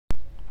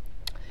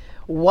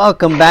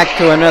Welcome back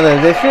to another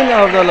edition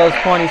of the Los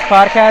Ponies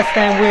podcast,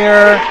 and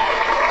we're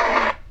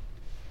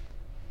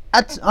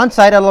on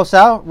site at Los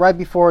Al right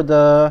before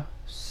the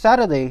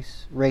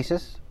Saturday's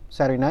races.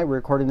 Saturday night, we're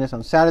recording this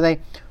on Saturday.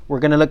 We're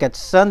going to look at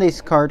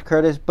Sunday's card,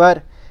 Curtis,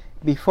 but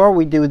before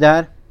we do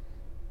that,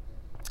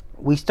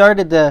 we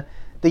started the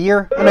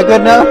year on a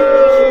good note.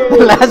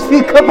 The last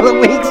few couple of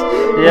weeks,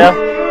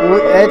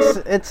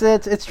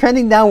 it's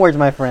trending downwards,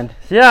 my friend.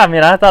 Yeah, I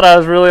mean, I thought I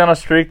was really on a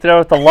streak there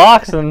with the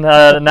locks, and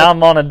now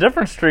I'm on a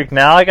different streak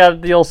now. I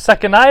got the old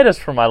second-itis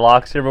for my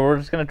locks here, but we're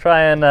just going to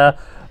try and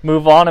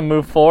move on and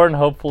move forward and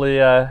hopefully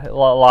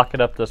lock it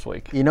up this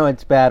week. You know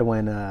it's bad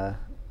when I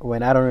don't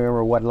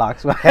remember what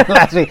locks I had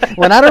last week.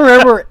 When I don't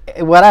remember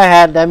what I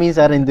had, that means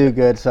I didn't do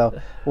good.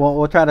 So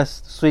we'll try to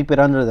sweep it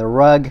under the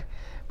rug.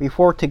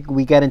 Before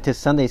we get into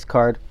Sunday's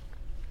card,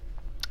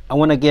 I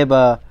want to give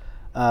a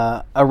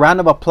round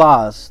of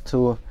applause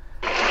to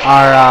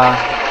our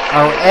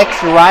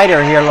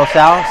ex-rider here at Los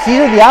Al,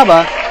 Cesar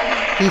Diaba.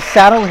 He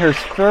saddled his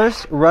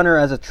first runner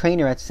as a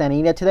trainer at Santa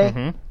Anita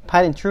today.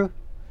 Pied and true.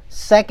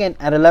 Second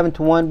at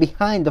 11-1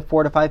 behind the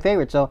 4-5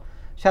 favorite. So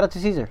shout out to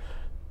Cesar.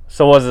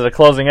 So was it a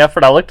closing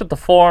effort? I looked at the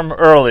form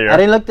earlier. I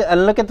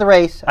didn't look at the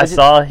race. I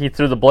saw he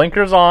threw the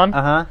blinkers on,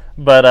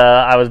 but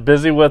I was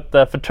busy with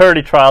the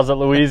fraternity trials at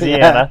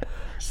Louisiana,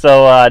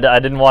 so I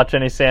didn't watch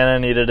any Santa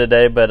Anita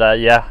today. But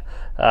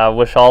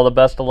wish all the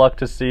best of luck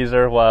to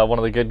Cesar, one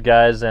of the good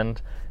guys, and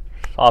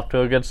off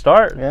to a good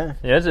start. Yeah,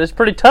 it's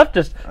pretty tough.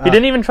 He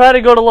didn't even try to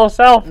go to Los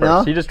Al first.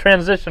 No? He just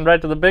transitioned right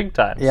to the big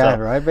time. Yeah,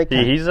 so right, big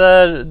time. He's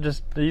not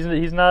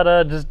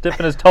just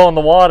dipping his toe in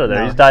the water there.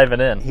 No. He's diving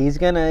in. He's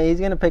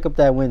gonna pick up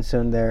that win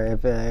soon there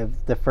if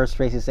the first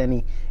race is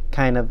any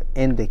kind of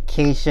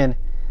indication.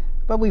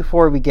 But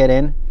before we get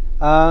in,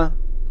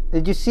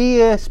 did you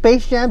see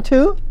Space Jam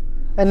 2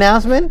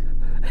 announcement?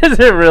 Is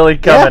it really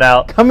coming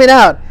out? Coming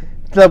out.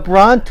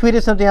 LeBron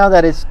tweeted something out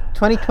that it's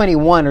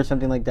 2021 or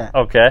something like that.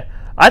 Okay.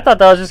 I thought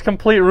that was just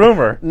complete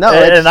rumor. No,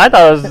 and I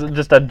thought it was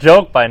just a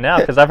joke by now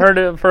because I've heard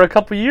it for a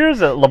couple years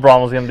that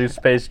LeBron was going to do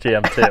Space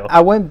Jam 2.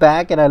 I went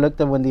back and I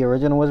looked at when the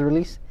original was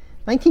released.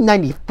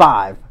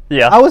 1995.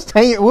 Yeah. I was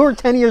 10 years. We were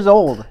 10 years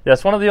old. Yeah,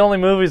 it's one of the only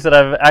movies that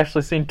I've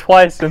actually seen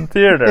twice in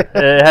theater.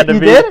 It had to you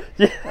be. Did?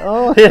 Yeah,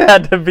 oh. It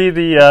had to be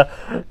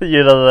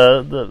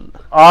the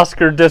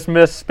Oscar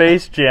dismissed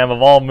Space Jam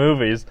of all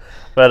movies.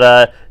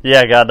 But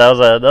God,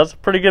 that was a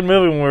pretty good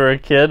movie when we were a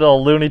kid.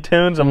 All Looney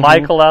Tunes and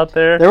Michael out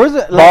there. There was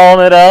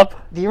balling it up.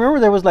 Do you remember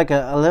there was like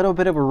a little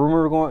bit of a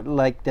rumor going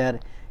like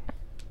that?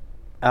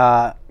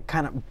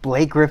 Kind of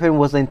Blake Griffin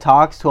was in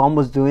talks to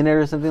almost doing it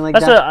or something like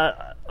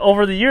that.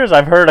 Over the years,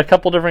 I've heard a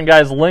couple different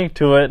guys linked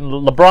to it. And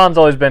LeBron's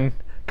always been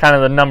kind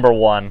of the number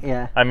one.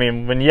 Yeah. I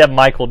mean, when you have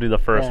Michael do the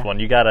first one,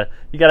 you gotta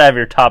have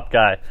your top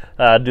guy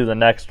do the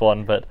next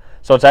one. But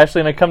so it's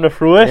actually going to come to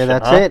fruition. Yeah,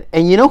 that's it.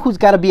 And you know who's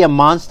got to be a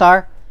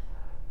monster?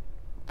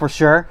 For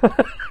sure.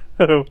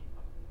 Who?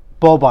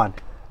 Boban.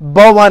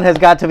 Boban has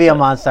got to be a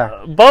monster.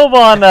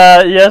 Boban,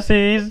 yes,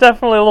 he's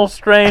definitely a little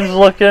strange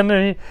looking.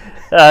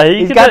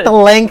 He's got the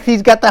length.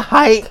 He's got the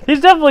height. He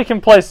definitely can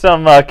play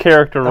some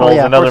character roles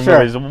in other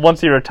movies.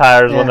 Once he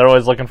retires, when they're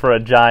always looking for a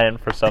giant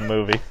for some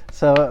movie.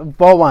 So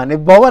Boban,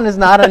 if Boban is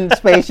not in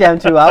Space Jam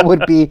 2, I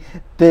would be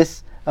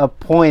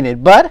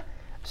disappointed. But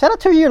shout out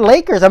to your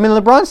Lakers. I mean,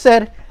 LeBron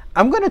said,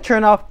 "I'm going to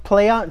turn on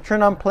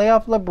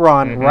playoff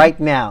LeBron right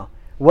now."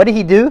 What did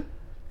he do?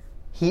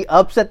 He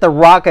upset the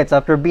Rockets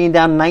after being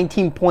down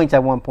 19 points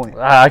at one point.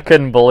 I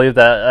couldn't believe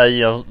that.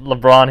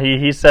 LeBron.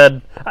 He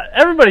said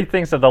everybody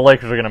thinks that the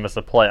Lakers are going to miss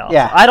the playoffs.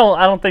 Yeah. I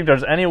don't think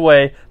there's any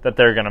way that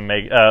they're going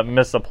to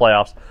miss the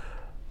playoffs.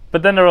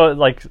 But then they're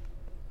like,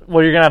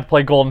 well, you're going to have to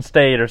play Golden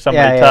State or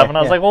somebody tough. And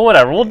I was like, well,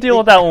 whatever. We'll deal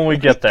with that when we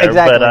get there.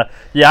 Exactly. But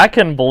I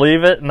couldn't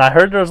believe it. And I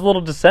heard there was a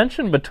little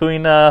dissension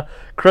between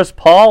Chris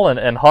Paul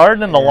and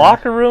Harden in the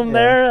locker room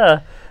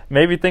there.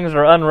 Maybe things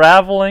are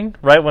unraveling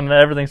right when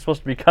everything's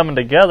supposed to be coming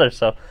together.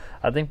 So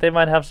I think they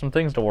might have some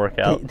things to work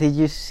out. Did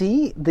you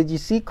see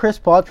Chris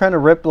Paul trying to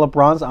rip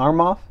LeBron's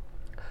arm off?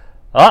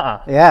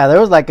 Yeah, there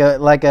was like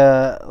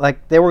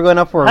they were going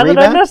up for a rebound.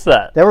 How did I miss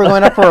that? They were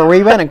going up for a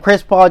rebound, and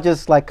Chris Paul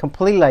just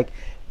completely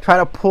try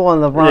to pull on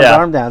LeBron's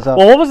arm down. So.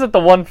 Well, what was it? The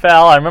one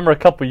foul I remember a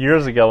couple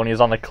years ago when he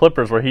was on the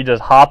Clippers, where he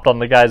just hopped on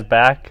the guy's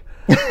back.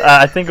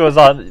 I think it was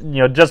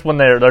on just when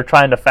they're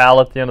trying to foul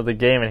at the end of the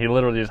game, and he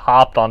literally just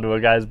hopped onto a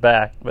guy's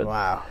back. But,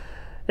 wow.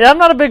 Yeah, I'm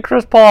not a big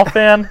Chris Paul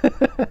fan.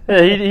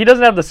 He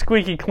doesn't have the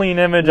squeaky clean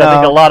image. No. I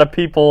think a lot of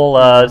people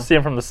see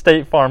him from the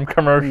State Farm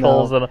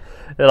commercials and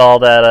all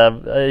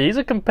that. He's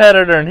a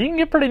competitor, and he can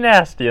get pretty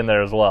nasty in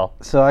there as well.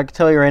 So I can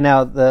tell you right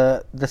now,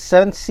 the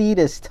 7th seed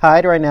is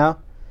tied right now.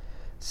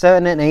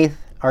 7th and 8th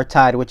are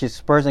tied, which is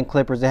Spurs and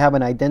Clippers. They have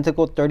an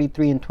identical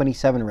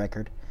 33-27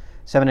 record.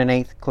 7th and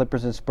 8th,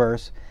 Clippers and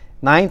Spurs.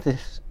 9th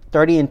is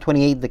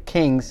 30-28, the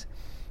Kings,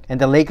 and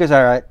the Lakers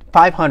are at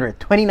 500,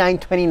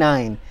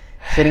 29-29,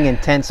 sitting in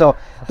 10th. So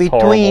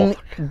between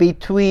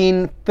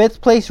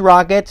 5th place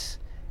Rockets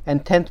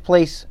and 10th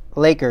place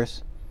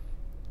Lakers,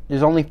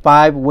 there's only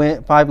five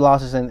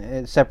losses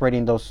in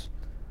separating those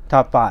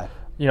top five.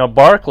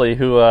 Barkley,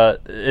 who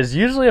is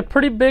usually a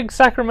pretty big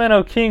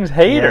Sacramento Kings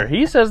hater,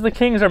 he says the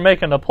Kings are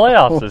making the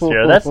playoffs this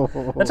year.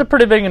 That's a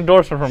pretty big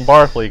endorsement from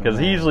Barkley, because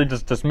he usually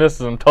just dismisses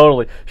them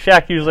totally.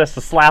 Shaq usually has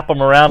to slap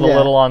him around a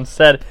little on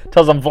set,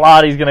 tells him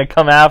Vladdy's going to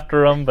come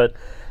after him, but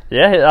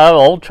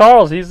old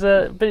Charles, he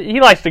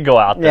likes to go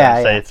out there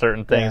and say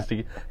certain things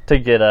to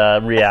get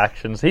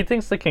reactions. He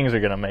thinks the Kings are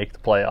going to make the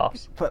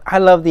playoffs. But I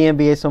love the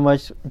NBA so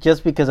much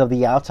just because of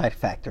the outside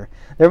factor.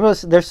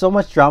 There's so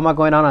much drama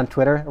going on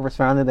Twitter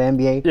surrounding the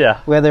NBA.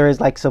 Yeah. Whether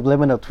it's like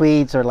subliminal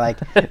tweets or like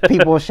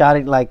people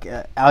shouting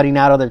outing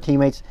out other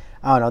teammates.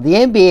 I don't know.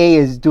 The NBA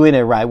is doing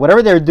it right.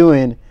 Whatever they're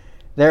doing,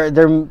 they're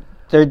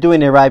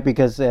doing it right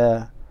because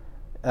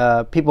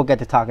people get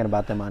to talking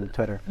about them on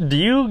Twitter. Do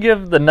you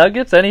give the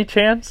Nuggets any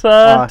chance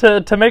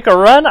to make a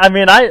run? I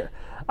mean,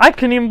 I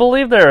couldn't even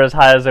believe they're as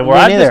high as they were.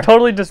 I just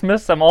totally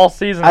dismissed them all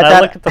season. I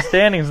look at the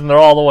standings and they're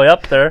all the way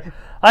up there.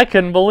 I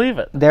couldn't believe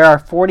it. There are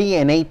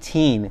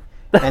 40-18,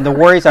 and the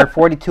Warriors are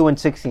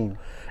 42-16.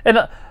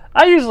 And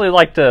I usually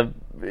like to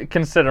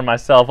consider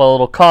myself a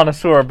little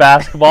connoisseur of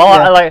basketball.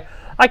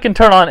 I can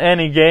turn on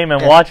any game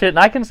and watch it, and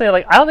I can say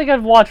I don't think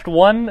I've watched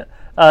one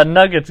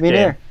Nuggets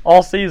game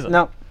all season.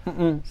 No.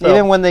 So,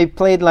 even when they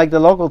played the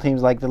local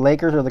teams like the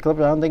Lakers or the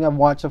Clippers, I don't think I've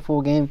watched a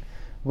full game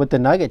with the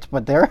Nuggets.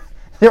 But they're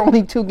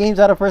only 2 games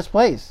out of first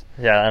place.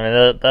 Yeah, I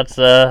mean that's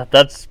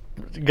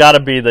got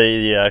to be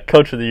the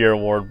Coach of the Year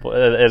award.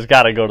 Has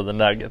got to go to the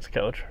Nuggets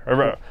coach,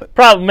 or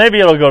probably maybe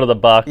it'll go to the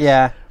Bucks.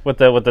 Yeah, with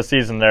the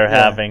season they're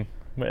having,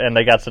 and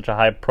they got such a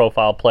high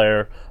profile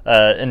player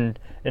in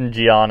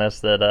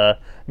Giannis that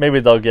maybe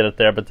they'll get it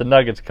there. But the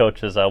Nuggets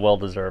coach is well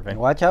deserving.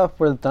 Watch out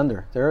for the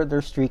Thunder.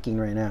 They're streaking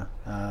right now.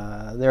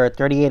 They're at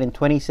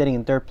 38-20, sitting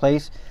in 3rd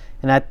place,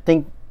 and I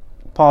think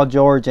Paul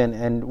George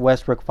and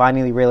Westbrook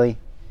finally really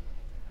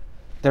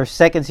their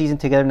second season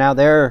together now.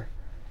 They're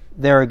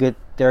a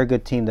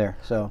good team there.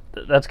 So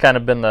that's kind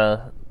of been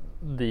the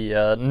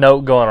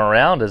note going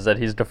around, is that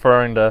he's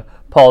deferring to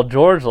Paul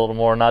George a little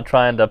more, not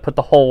trying to put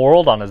the whole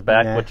world on his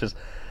back, which is,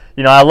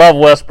 I love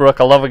Westbrook.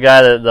 I love a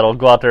guy that'll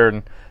go out there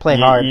and play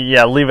hard.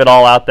 Leave it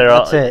all out there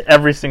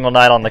every single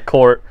night on the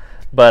court.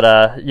 But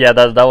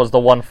that was the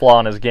one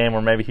flaw in his game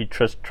where maybe he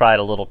just tried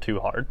a little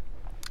too hard.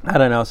 I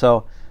don't know.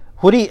 So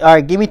all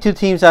right, give me 2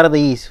 teams out of the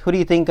East. Who do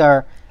you think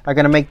are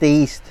going to make the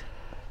East?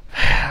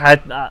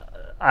 I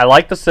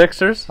like the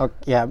Sixers. Oh,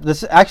 yeah, the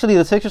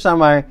Sixers are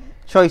my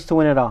choice to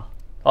win it all.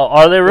 Oh,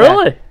 are they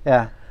really?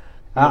 Yeah.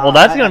 Well,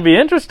 that's going to be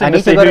interesting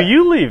to see who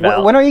you leave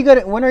out. When are you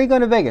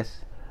going to Vegas?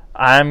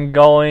 I'm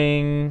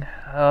going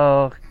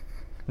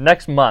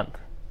next month.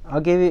 I'll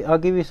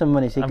give you some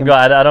money. So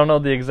I don't know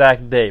the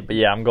exact date, but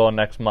I'm going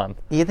next month.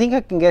 You think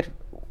I can get?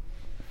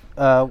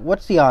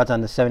 What's the odds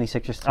on the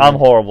 76ers? I'm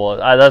horrible.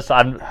 Let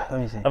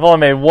me see. I've only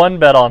made one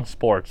bet on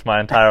sports my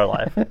entire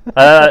life,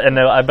 and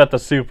I bet the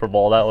Super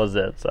Bowl. That was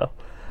it. So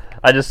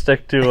I just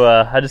stick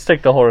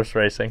to horse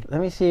racing. Let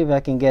me see if I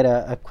can get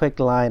a quick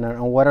line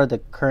on what are the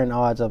current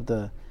odds of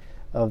the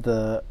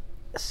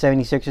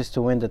 76ers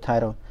to win the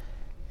title.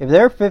 If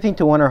they're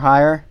 15-1 or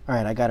higher, all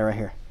right, I got it right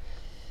here.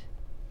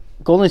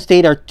 Golden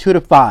State are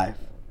 2-5.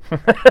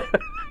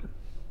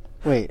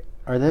 Wait,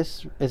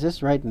 is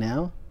this right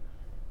now?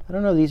 I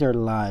don't know if these are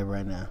live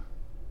right now.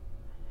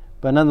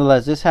 But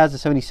nonetheless, this has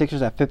the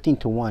 76ers at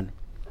 15-1.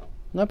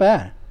 Not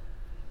bad.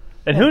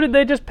 And who did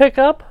they just pick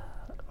up?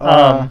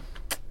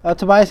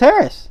 Tobias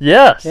Harris.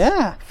 Yes.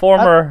 Yeah.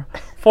 Former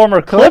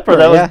Clipper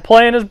that was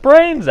playing his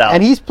brains out.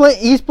 And he's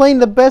playing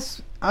the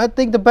best, I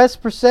think the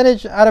best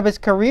percentage out of his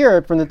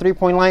career from the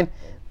 3-point line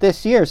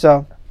this year.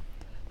 So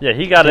yeah,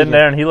 he got in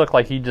there and he looked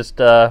like he just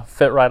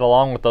fit right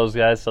along with those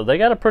guys. So they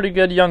got a pretty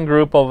good young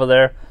group over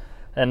there.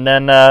 And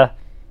then I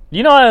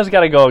always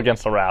got to go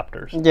against the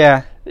Raptors.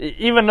 Yeah.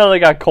 Even though they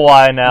got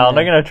Kawhi now, and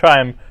they're going to try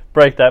and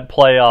break that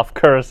playoff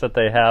curse that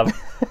they have.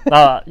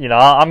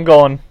 I'm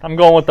going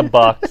with the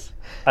Bucks.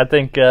 I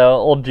think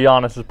old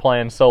Giannis is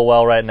playing so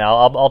well right now.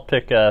 I'll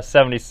pick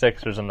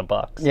 76ers and the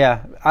Bucks.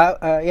 Yeah,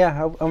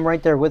 I'm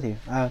right there with you.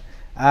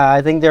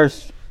 I think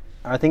there's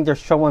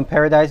trouble in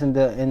paradise in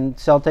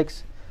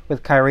Celtics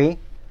with Kyrie.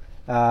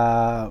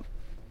 But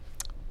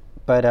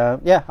I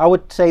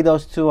would say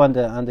those 2 on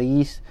the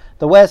East.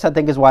 The West, I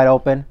think, is wide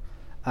open.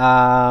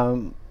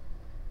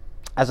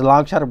 As a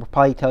long shot, I would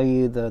probably tell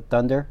you the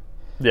Thunder.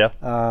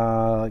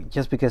 Yeah.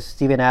 Just because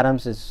Steven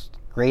Adams is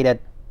great at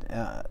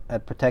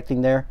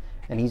protecting there,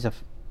 and he's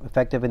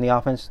effective in the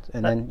offense.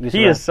 And then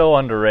he is so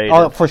underrated.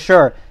 Oh, for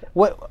sure.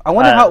 I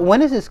wonder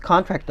when is his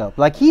contract up?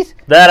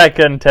 That I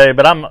couldn't tell you,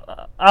 but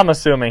I'm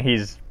assuming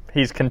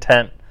he's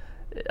content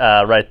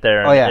right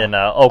there in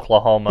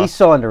Oklahoma. He's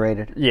so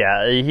underrated.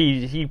 Yeah,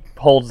 he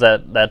holds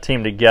that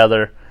team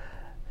together,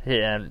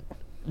 and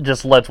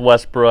just lets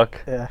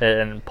Westbrook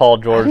and Paul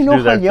George do their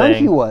thing. I didn't know how young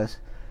he was.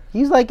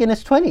 He's in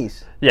his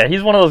 20s. Yeah,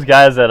 he's one of those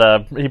guys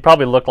that he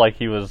probably looked like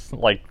he was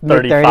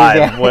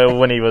 35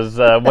 when he was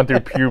went through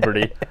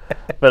puberty.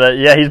 But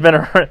he's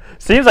been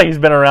seems like he's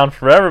been around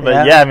forever.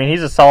 But I mean,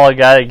 he's a solid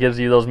guy that gives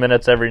you those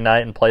minutes every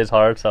night and plays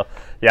hard. So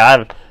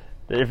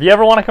if you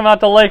ever want to come out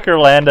to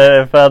Lakerland,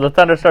 if the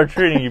Thunder start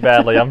treating you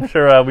badly, I'm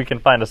sure we can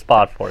find a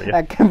spot for you.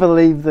 I can't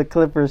believe the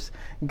Clippers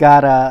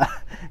got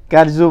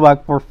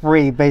Zubac for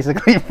free,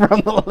 basically,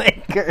 from the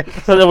Lakers.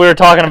 So that we were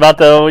talking about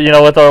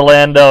with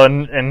Orlando,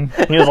 and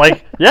he was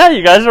like, "Yeah,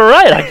 you guys are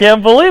right. I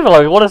can't believe it.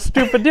 Like, what a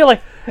stupid deal.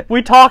 Like,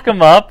 we talk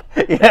him up,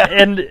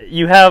 and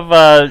you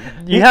have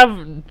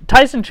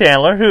Tyson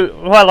Chandler,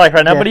 who I like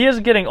right now, but he is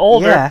getting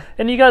older,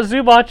 and you got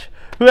Zubac,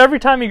 who every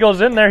time he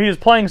goes in there, he's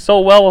playing so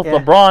well with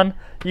LeBron.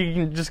 You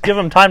can just give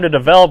him time to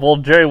develop. Well,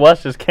 Jerry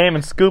West just came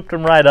and scooped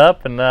him right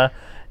up, and it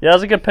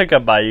was a good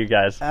pickup by you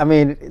guys. I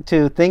mean,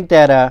 to think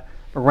that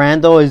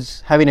Randall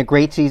is having a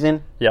great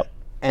season. Yep.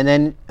 And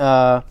then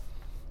the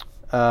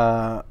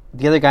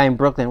other guy in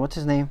Brooklyn, what's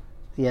his name?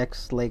 The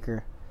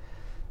ex-Laker.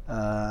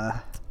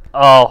 Point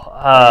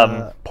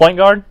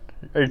guard?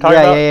 Are you talking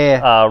about?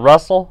 Yeah.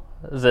 Russell?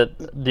 Is it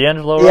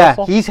D'Angelo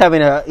Russell?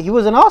 Yeah, he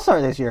was an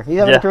all-star this year. He's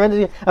having a tremendous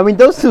year. I mean,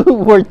 those two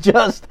were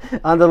just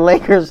on the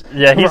Lakers.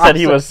 Yeah, he said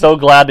he was so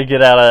glad to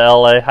get out of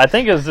L.A. I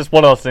think it was just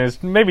one of those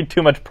things, maybe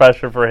too much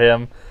pressure for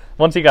him.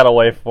 Once he got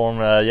away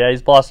from him,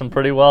 he's blossomed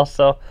pretty well.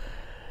 So,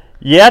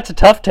 yeah, it's a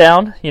tough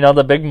town.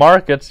 The big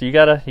markets, you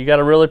gotta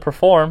really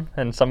perform,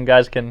 and some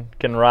guys can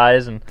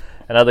rise, and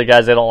other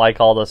guys, they don't like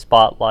all the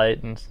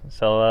spotlight, and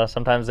so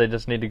sometimes they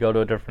just need to go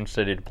to a different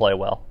city to play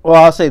well. Well,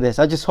 I'll say this.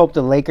 I just hope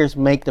the Lakers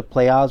make the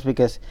playoffs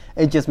because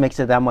it just makes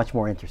it that much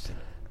more interesting.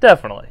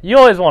 Definitely. You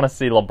always want to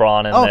see LeBron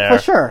in there. Oh,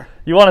 for sure.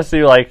 You want to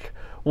see,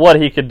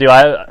 what he could do.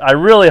 I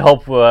really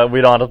hope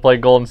we don't have to play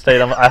Golden State.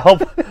 I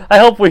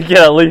hope we get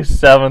at least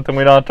 7th and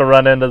we don't have to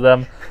run into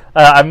them.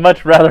 I'd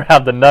much rather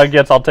have the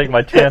Nuggets. I'll take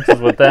my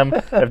chances with them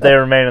if they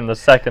remain in the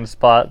 2nd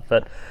spot.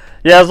 But,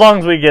 yeah, as long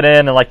as we get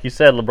in, and like you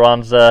said,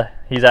 LeBron's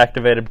he's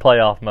activated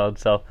playoff mode,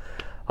 so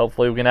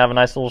hopefully we can have a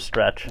nice little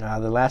stretch.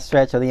 The last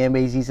stretch of the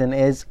NBA season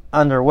is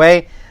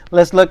underway.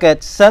 Let's look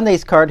at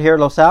Sunday's card here at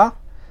Los Al.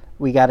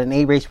 We got an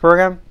 8-race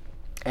program,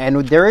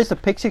 and there is a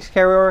Pick 6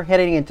 carryover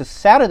heading into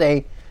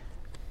Saturday.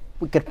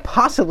 We could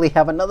possibly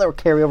have another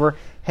carryover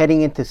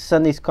heading into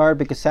Sunday's card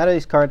because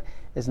Saturday's card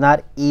is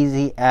not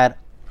easy at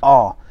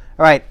all.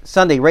 All right,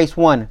 Sunday, race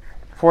 1,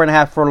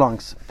 4.5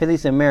 furlongs.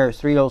 Fillies and mares,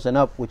 3 years and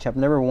up, which have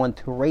never won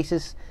 2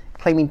 races.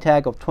 Claiming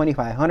tag of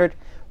 2,500.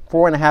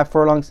 4.5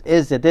 furlongs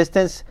is the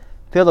distance.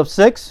 Field of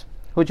 6.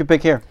 Who'd you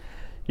pick here?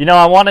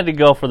 I wanted to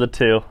go for the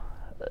 2.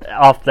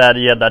 Off that,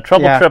 he had that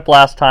trouble trip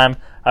last time.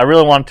 I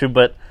really wanted to,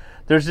 but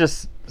there's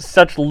just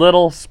such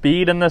little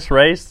speed in this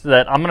race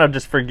that I'm going to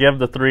just forgive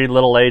the 3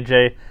 little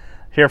AJ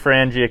here for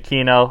Angie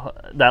Aquino.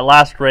 That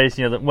last race,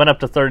 that went up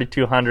to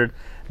 3,200.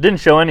 Didn't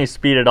show any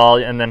speed at all,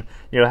 and then,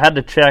 had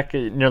to check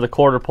near the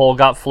quarter pole,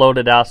 got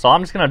floated out. So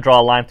I'm just going to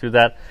draw a line through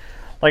that.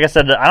 Like I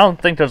said, I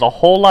don't think there's a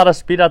whole lot of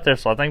speed out there,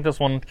 so I think this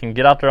one can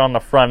get out there on the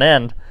front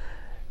end.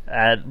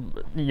 The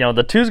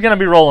 2's going to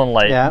be rolling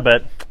late,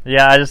 but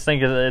I just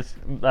think it's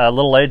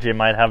little AJ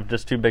might have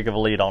just too big of a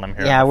lead on him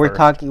here. Yeah, we're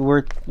kind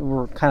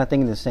of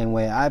thinking the same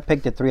way. I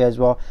picked the 3 as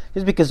well,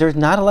 just because there's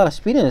not a lot of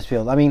speed in this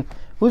field. I mean,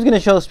 who's going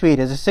to show speed?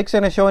 Is the 6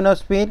 going to show enough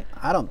speed?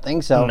 I don't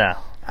think so. No.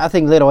 I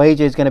think little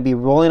AJ is going to be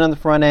rolling on the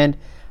front end,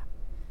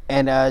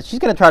 and she's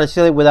going to try to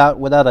seal it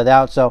without a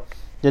doubt. So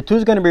the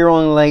 2's going to be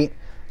rolling late.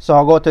 So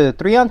I'll go to the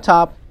 3 on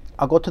top.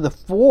 I'll go to the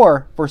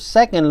 4 for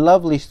second,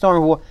 Lovely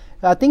Storm, who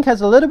I think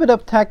has a little bit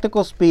of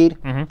tactical speed.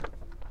 Mm-hmm.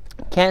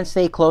 Can't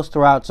stay close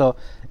throughout. So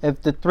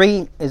if the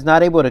 3 is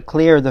not able to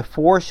clear, the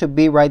 4 should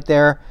be right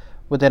there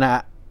within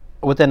a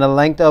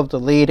length of the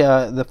lead.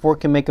 The 4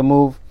 can make a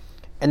move,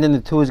 and then the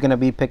 2 is going to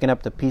be picking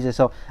up the pieces.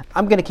 So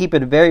I'm going to keep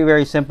it very,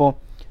 very simple.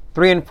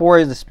 3 and 4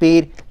 is the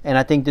speed, and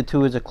I think the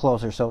 2 is a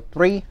closer. So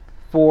 3,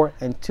 4,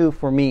 and 2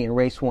 for me in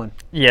race 1.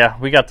 Yeah,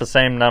 we got the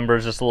same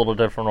numbers, just a little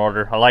different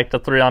order. I like the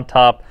 3 on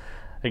top.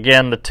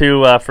 Again, the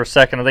 2 for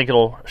second. I think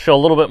it'll show a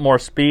little bit more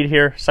speed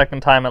here,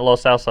 second time at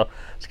Los Al. So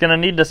it's going to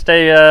need to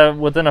stay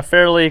within a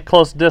fairly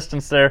close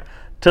distance there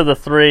to the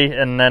 3.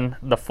 And then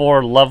the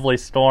 4, Lovely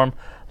Storm,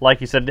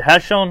 like you said,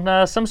 has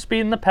shown some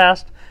speed in the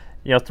past.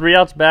 3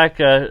 outs back,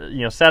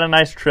 sat a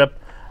nice trip.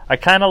 I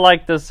kind of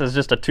like this as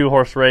just a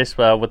 2-horse race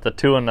with the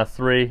 2 and the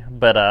 3,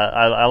 but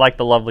I like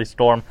the Lovely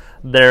Storm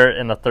there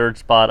in the 3rd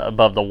spot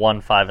above the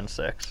 1, 5, and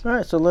 6. All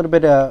right, so a little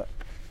bit,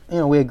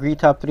 we agree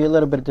top 3, a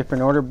little bit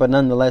different order, but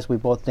nonetheless, we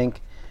both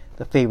think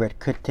the favorite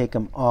could take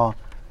them all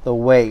the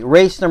way.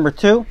 Race number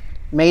 2,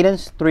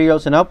 maidens, 3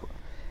 years and up.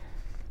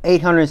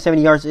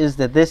 870 yards is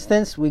the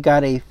distance. We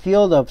got a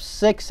field of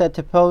 6 set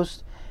to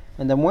post,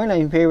 and the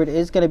morning favorite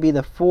is going to be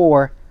the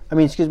 2,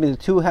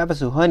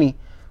 Havasu Honey,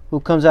 who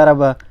comes out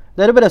of a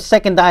little bit of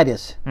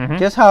seconditis. Mm-hmm.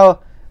 Just how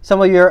some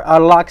of your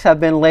locks have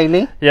been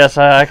lately. Yes,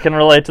 I can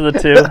relate to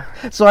the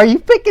 2. So are you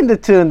picking the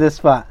 2 in this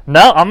spot?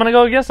 No, I'm going to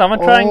go against. I'm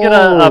going to try and get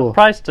a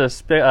price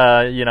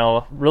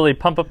to, really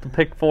pump up the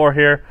pick 4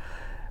 here.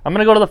 I'm going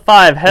to go to the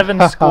 5,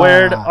 Heaven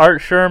Squared,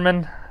 Art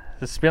Sherman.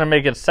 This is going to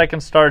make its second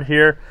start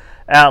here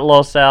at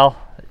Los Al.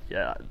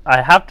 Yeah,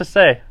 I have to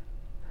say,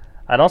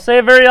 I don't say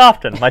it very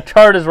often. My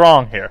chart is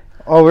wrong here.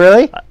 Oh,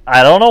 really?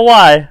 I don't know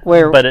why,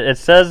 but it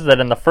says that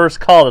in the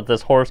first call that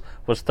this horse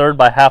was 3rd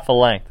by half a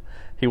length.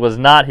 He was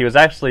not. He was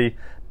actually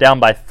down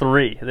by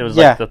 3. It was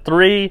like the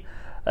 3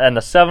 and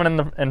the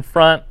 7 in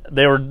front.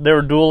 They were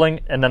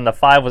dueling, and then the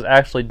 5 was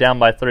actually down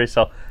by 3.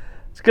 So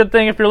it's a good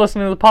thing if you're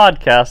listening to the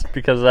podcast,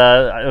 because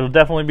it'll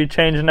definitely be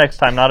changed next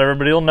time. Not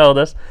everybody will know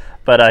this,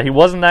 but he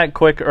wasn't that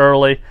quick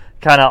early,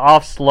 kind of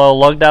off slow,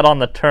 lugged out on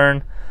the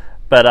turn.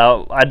 But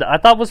I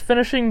thought was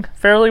finishing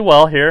fairly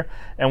well here,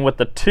 and with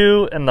the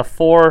 2 and the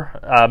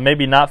 4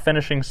 maybe not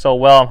finishing so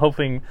well, I'm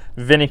hoping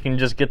Vinny can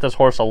just get this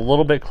horse a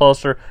little bit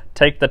closer,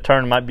 take the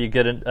turn, might be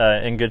good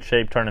in good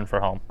shape turning for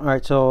home. All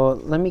right, so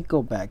let me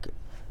go back.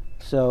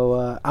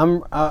 So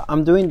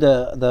I'm doing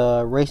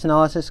the race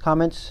analysis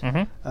comments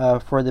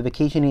for the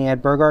Vacationing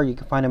at Burgard. You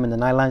can find them in the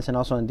Nightlines and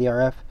also in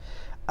DRF.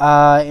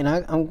 And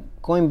I'm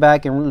going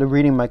back and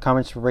reading my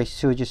comments for race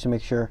 2 just to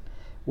make sure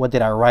what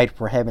did I write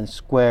for Heaven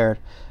Squared.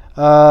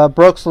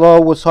 Brooks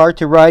Lowe was hard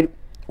to ride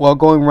while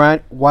going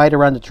wide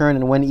around the turn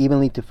and went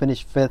evenly to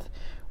finish 5th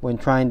when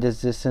trying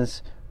this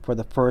distance for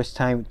the first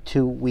time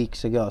 2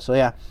 weeks ago. So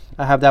yeah,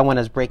 I have that one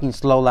as breaking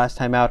slow last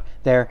time out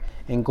there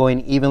and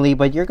going evenly.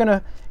 But you're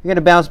gonna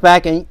bounce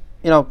back, and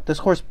this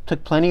horse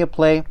took plenty of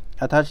play.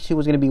 I thought she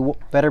was gonna be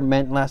better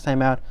meant last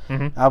time out.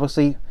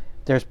 Obviously,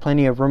 there's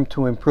plenty of room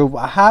to improve.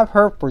 I have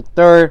her for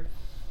 3rd.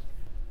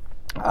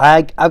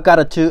 I've got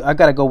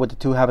to go with the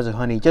 2 Havas of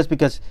Honey, just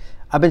because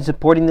I've been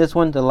supporting this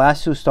one the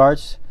last 2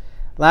 starts.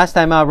 Last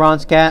time out, Ron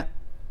Scat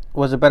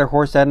was a better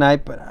horse that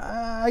night, but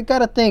I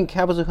gotta think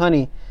Havas of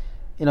Honey.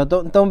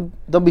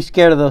 Don't be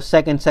scared of those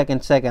second.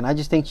 I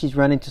just think she's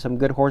run into some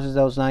good horses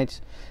those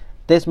nights.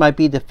 This might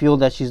be the fuel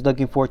that she's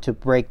looking for to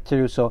break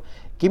through. So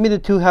give me the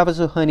 2 Havas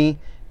of Honey.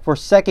 For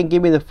 2nd,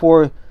 give me the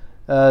 4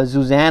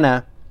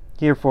 Zuzana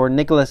here for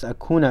Nicholas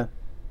Acuna.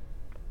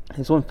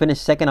 This one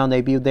finished 2nd on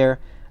debut there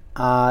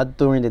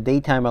during the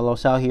daytime at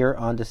Los Al here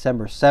on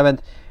December 7th.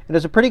 It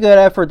was a pretty good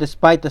effort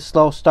despite the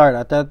slow start.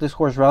 I thought this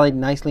horse rallied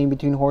nicely in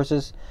between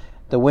horses.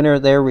 The winner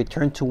there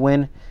returned to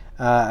win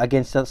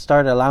against the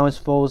start allowance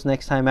foes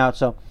next time out.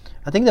 So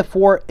I think the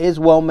 4 is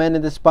well meant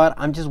in this spot.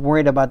 I'm just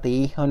worried about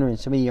the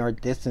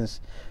 870-yard distance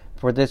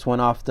for this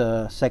one off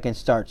the 2nd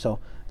start. So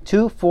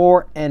 2,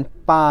 4, and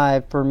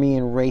 5 for me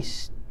in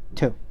race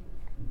 2.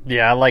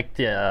 Yeah, I liked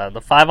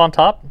the 5 on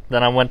top.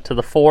 Then I went to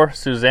the 4,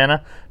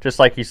 Susanna, just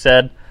like you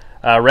said.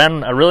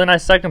 Ran a really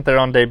nice 2nd there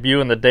on debut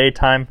in the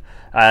daytime.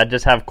 I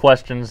just have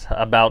questions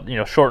about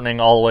shortening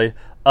all the way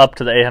up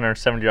to the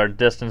 870-yard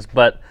distance,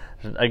 but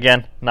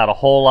again, not a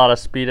whole lot of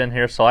speed in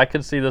here, so I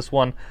could see this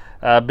one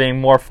being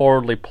more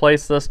forwardly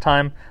placed this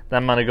time.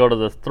 Then I'm going to go to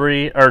the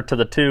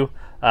 2,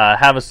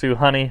 Havasu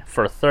Honey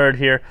for 3rd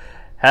here.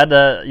 Had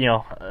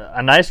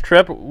a nice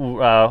trip,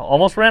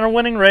 almost ran a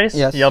winning race.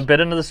 Yes. Bit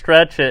into the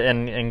stretch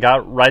and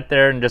got right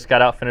there and just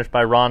got out finished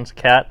by Ron's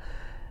Cat.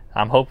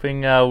 I'm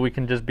hoping we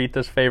can just beat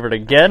this favorite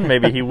again.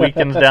 Maybe he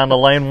weakens down the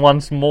lane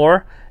once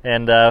more,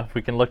 and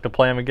we can look to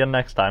play him again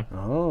next time.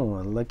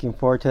 Oh, looking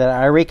forward to that.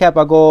 I recap.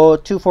 I'll go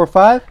 2, 4,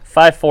 5.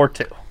 5, 4,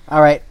 2.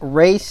 All right,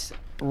 race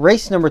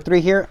number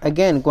 3 here.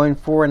 Again, going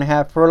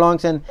 4.5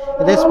 furlongs, and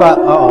at this spot,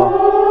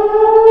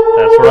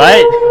 That's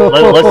right.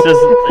 Let's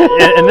just,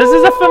 and this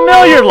is a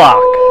familiar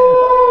lock.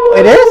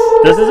 It is?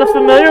 This is a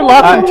familiar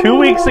lock from 2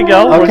 weeks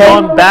ago. Okay. We're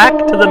going back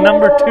to the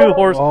number 2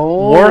 horse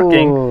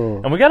Working.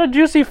 And we got a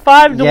juicy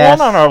 5-1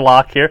 on our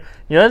lock here.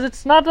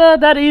 It's not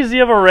that easy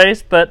of a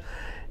race, but,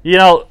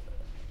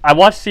 I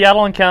watched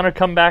Seattle Encounter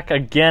come back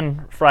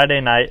again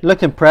Friday night.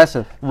 Looked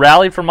impressive.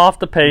 Rallied from off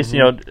the pace.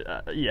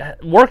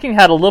 Working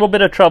had a little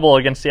bit of trouble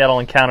against Seattle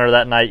Encounter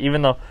that night,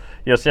 even though,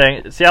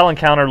 Seattle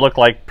Encounter looked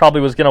like probably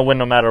was going to win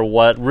no matter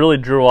what. Really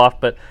drew off,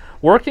 but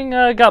Working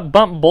got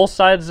bumped both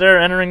sides there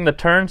entering the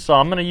turn, so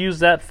I'm going to use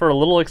that for a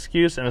little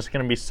excuse, and it's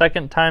going to be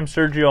 2nd time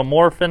Sergio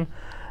Morfin.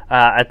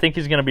 I think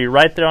he's going to be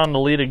right there on the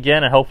lead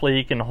again, and hopefully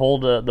he can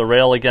hold the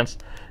rail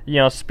against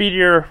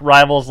speedier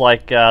rivals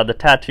like the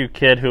Tattoo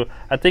Kid, who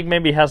I think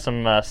maybe has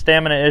some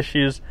stamina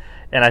issues.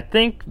 And I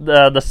think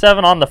the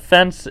 7 on the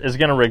fence is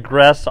going to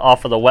regress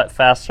off of the wet,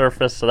 fast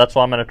surface, so that's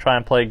what I'm going to try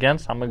and play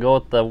against. I'm going to go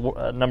with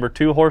the number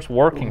 2 horse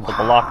Working for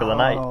the lock of the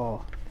night.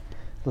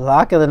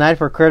 Lock of the night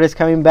for Curtis,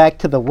 coming back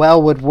to the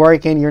well with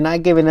Working. You're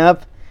not giving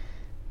up.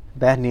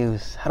 Bad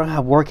news. I don't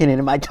have Working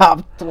in my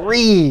top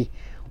 3.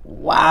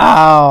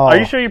 Wow. Are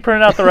you sure you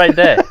printed out the right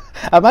day?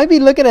 I might be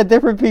looking at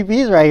different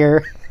PPs right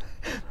here.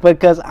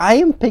 Because I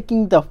am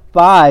picking the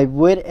 5,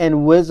 Wit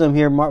and Wisdom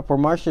here for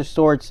Marcia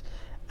Storts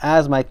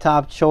as my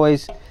top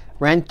choice.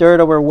 Ran 3rd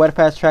over wet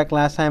fast track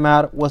last time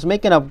out. Was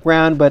making up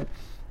ground, but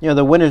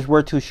the winners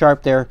were too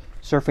sharp there.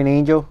 Surfing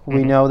Angel,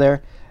 we know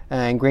there,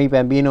 and Great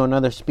Bambino,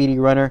 another speedy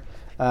runner.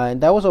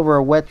 And that was over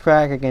a wet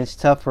track against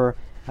Tougher.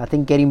 I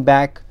think getting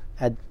back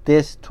at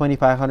this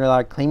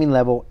 $2,500 claiming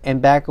level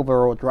and back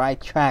over a dry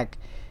track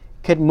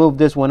could move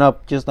this one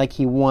up just like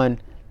he won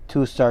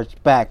 2 starts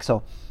back.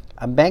 So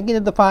I'm banking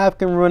that the 5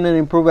 can run an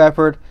improved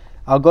effort.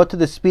 I'll go to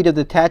the speed of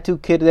the Tattoo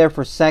Kid there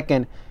for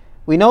 2nd.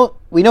 We know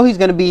he's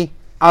going to be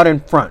out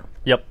in front.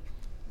 Yep.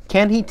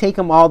 Can he take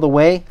him all the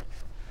way?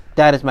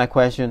 That is my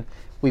question.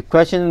 We've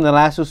questioned him the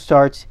last 2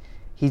 starts.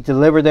 He's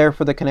delivered there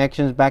for the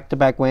connections,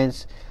 back-to-back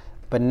wins.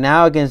 But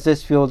now against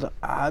this field,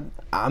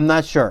 I'm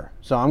not sure.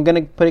 So I'm going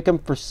to put him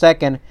for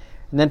second.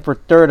 And then for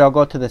third, I'll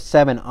go to the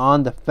 7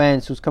 On the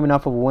Fence, who's coming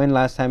off of a win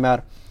last time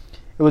out.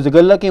 It was a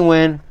good-looking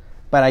win,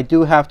 but I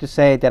do have to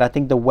say that I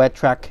think the wet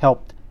track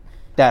helped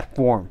that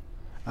form.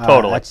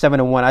 Totally. At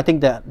 7-1. I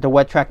think that the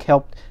wet track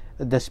helped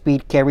the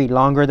speed carry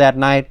longer that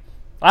night.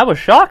 I was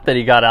shocked that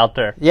he got out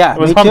there. Yeah, it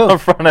was me on too. the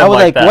front end I was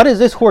like, that. what is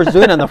this horse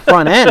doing on the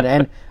front end?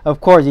 And, of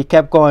course, he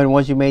kept going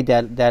once you made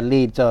that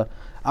lead. So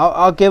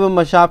I'll give him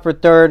a shot for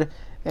third.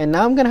 And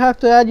now I'm going to have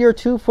to add your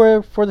 2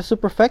 for the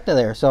superfecta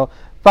there. So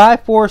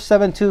 5, 4,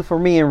 7, 2 for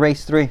me in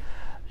race 3.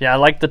 Yeah, I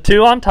like the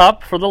 2 on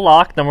top for the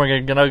lock. Then we're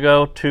going to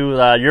go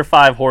to your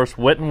 5 horse,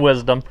 Wit and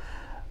Wisdom.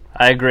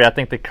 I agree. I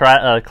think the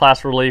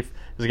Class Relief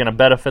is going to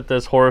benefit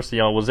this horse. It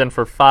was in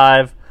for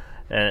 5.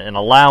 An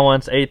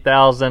allowance,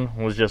 8,000,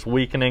 was just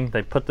weakening.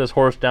 They put this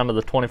horse down to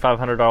the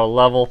 $2,500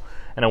 level,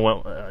 and it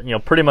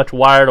went, pretty much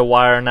wire to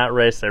wire in that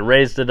race. They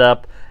raised it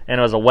up, and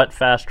it was a wet,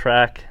 fast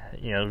track.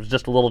 It was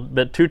just a little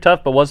bit too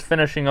tough, but was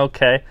finishing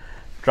okay.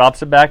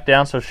 Drops it back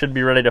down, so should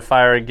be ready to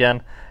fire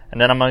again. And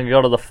then I'm going to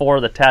go to the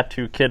 4, the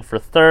Tattoo Kid, for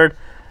third.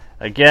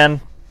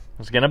 Again,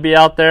 it's going to be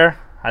out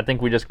there. I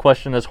think we just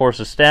question this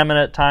horse's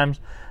stamina at times.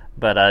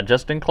 But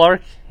Justin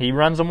Clark, he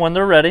runs them when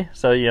they're ready.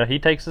 So, he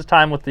takes his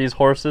time with these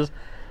horses.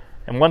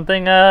 And one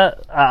thing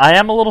I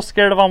am a little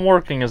scared of on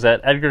working is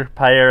that Edgar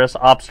Payeras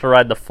opts to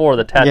ride the 4,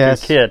 the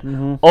Tattoo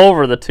Kid,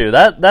 over the 2.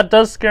 That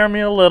does scare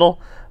me a little.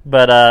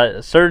 But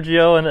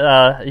Sergio,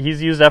 and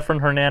he's used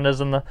Efren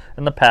Hernandez in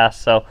the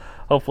past, so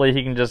hopefully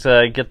he can just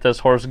get this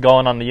horse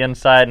going on the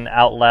inside and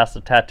outlast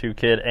the Tattoo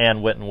Kid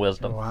and Wit and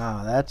Wisdom.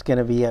 Wow, that's going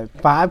to be a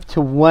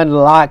 5-1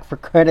 lock for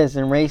Curtis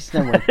in race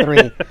number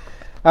 3.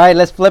 All right,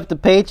 let's flip the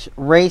page.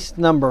 Race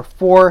number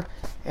 4.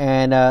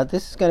 And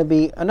this is going to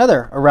be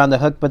another around the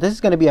hook, but this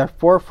is going to be our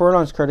 4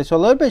 furlongs, Curtis. So a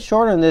little bit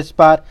shorter in this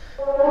spot.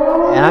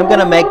 And I'm going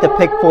to make the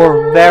pick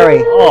 4 very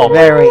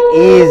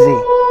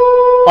easy.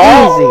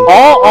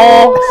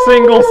 All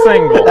single.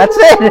 That's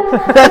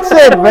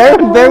it.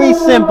 Very, very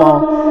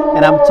simple.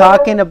 And I'm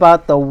talking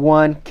about the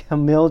 1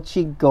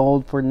 Camilchi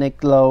Gold for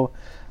Nick Lowe.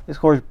 This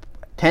horse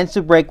tends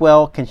to break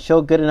well, can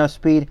show good enough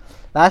speed.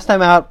 Last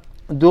time out,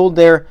 dueled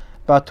there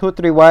about 2 or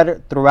 3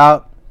 wide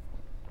throughout,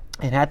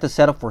 and had to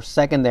settle for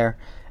second there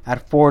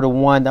at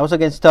 4-1. That was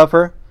against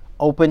Tougher.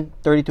 Open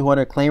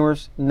 3,200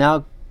 claimers.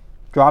 Now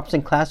drops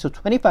in class to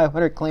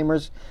 2,500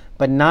 claimers,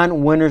 but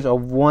non-winners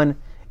of 1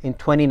 in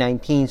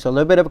 2019. So a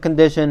little bit of a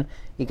condition.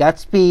 You got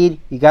speed.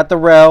 You got the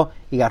rail.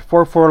 You got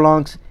 4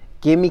 furlongs.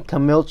 Give me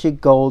Camilchi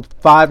Gold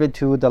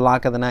 5-2, the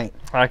lock of the night.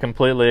 I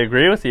completely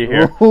agree with you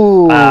here.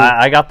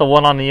 I got the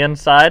 1 on the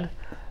inside.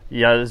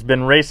 Yeah, it's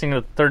been racing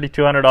at the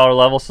 $3,200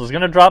 level, so it's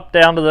going to drop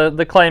down to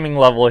the claiming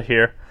level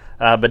here.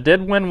 But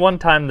did win one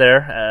time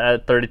there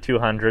at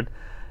 3,200.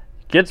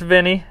 Gets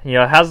Vinny,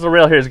 has the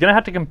rail here. He's going to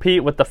have to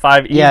compete with the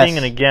 5 Evening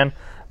and Again.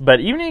 But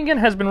Evening Again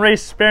has been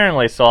raced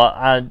sparingly, so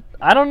I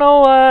don't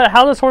know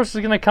how this horse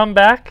is going to come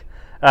back.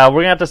 We're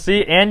going to have to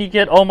see. And you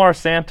get Omar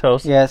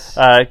Santos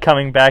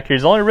coming back here.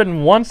 He's only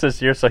ridden once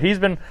this year, so he's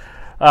been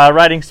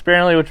riding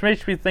sparingly, which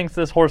makes me think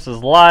this horse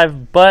is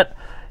live. But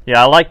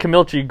yeah, I like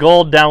Camilchi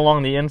Gold down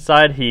along the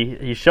inside.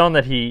 He's shown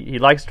that he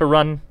likes to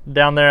run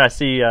down there. I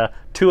see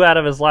 2 out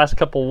of his last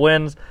couple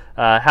wins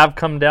have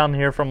come down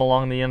here from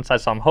along the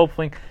inside, so I'm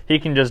hoping he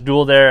can just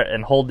duel there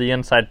and hold the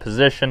inside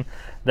position.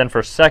 Then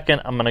for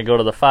second, I'm going to go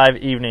to the 5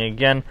 Evening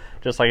Again.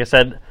 Just like I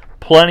said,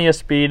 plenty of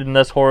speed in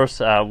this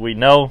horse. We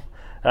know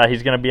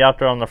he's going to be out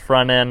there on the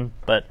front end,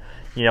 but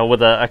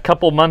with a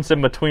couple months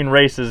in between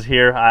races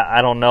here,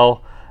 I don't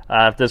know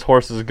if this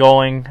horse is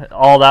going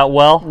all that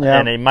well,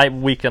 and he might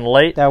weaken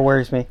late. That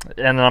worries me.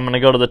 And then I'm going to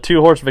go to the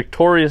 2-horse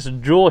Victorious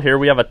Jewel here.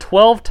 We have a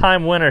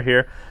 12-time winner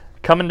here,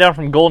 coming down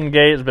from Golden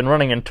Gate. Has been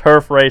running in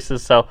turf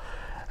races, so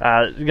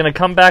going to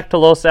come back to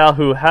Los Al,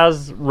 who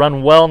has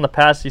run well in the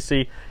past. You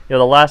see, the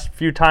last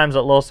few times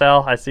at Los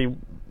Al, I see,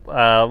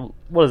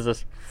 what is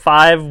this,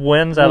 5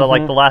 wins out of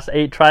like the last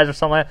 8 tries or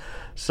something like that.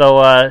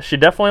 So she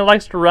definitely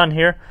likes to run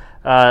here.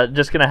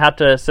 Just going to have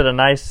to sit a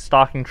nice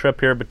stalking trip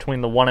here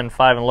between the 1 and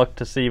 5 and look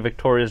to see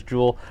Victoria's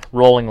Jewel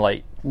rolling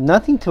late.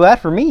 Nothing to add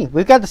for me.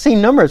 We've got the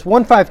same numbers,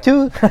 1, 5,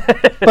 2.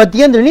 But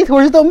the underneath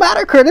horses don't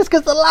matter, Curtis,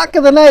 because the lock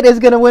of the night is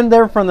going to win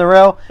there from the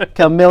rail,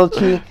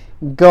 Camilchi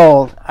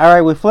Gold. All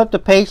right, we flip the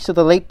page to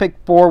the late pick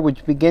 4,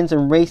 which begins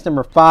in race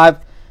number 5.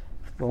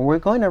 When we're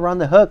going around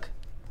the hook.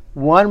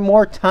 One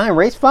more time.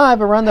 Race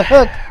 5 around the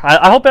hook.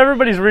 I hope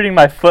everybody's reading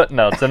my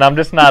footnotes and I'm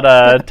just not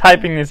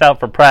typing these out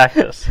for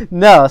practice.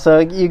 No, so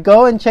you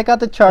go and check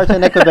out the charts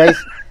on Equibase.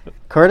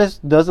 Curtis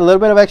does a little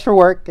bit of extra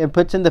work and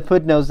puts in the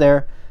footnotes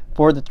there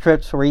for the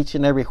trips for each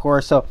and every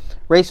horse. So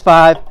race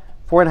 5,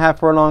 4.5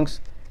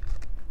 furlongs,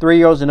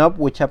 3-year-olds and up,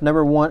 which have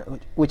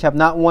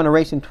not won a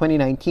race in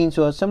 2019.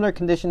 So a similar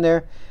condition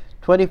there.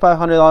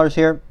 $2,500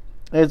 here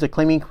is the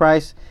claiming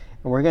price.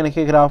 And we're going to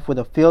kick it off with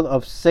a field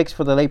of 6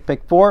 for the late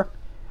pick 4.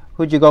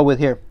 Who'd you go with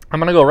here? I'm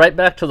going to go right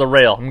back to the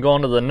rail. I'm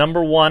going to the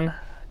number 1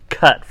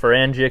 cut for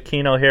Angie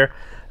Aquino here.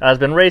 Has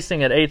been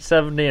racing at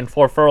 870 and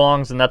 4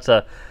 furlongs, and that's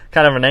a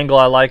kind of an angle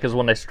I like is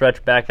when they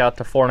stretch back out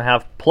to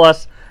 4.5.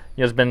 Plus,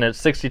 has been at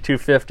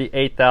 6,250,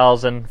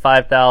 8,000,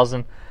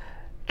 5,000.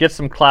 Gets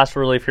some class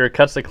relief here,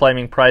 cuts the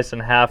claiming price in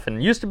half,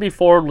 and used to be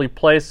forwardly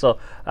placed, so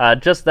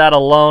just that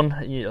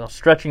alone,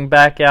 stretching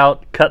back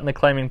out, cutting the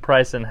claiming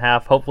price in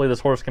half. Hopefully this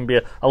horse can be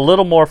a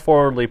little more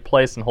forwardly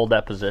placed and hold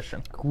that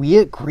position. We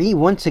agree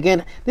once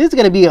again. This is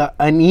going to be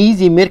an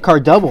easy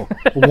mid-card double.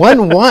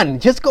 1-1.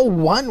 Just go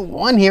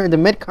 1-1 here in the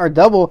mid-card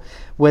double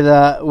with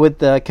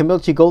the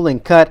Camilchi Golden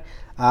cut.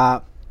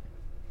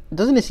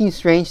 Doesn't it seem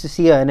strange to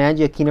see an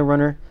Angie Aquino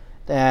runner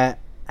that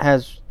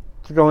has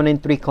thrown in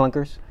 3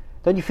 clunkers?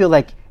 Don't you feel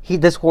like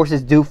this horse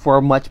is due for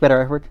a much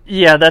better effort?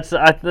 Yeah,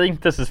 I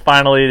think this is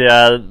finally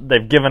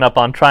they've given up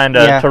on trying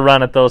to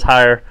run at those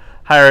higher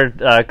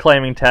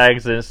claiming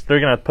tags. They're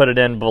going to put it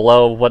in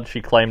below what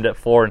she claimed it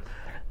for.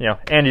 And,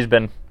 Angie's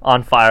been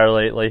on fire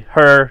lately.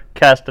 Her,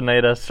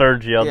 Castaneda,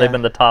 Sergio, they've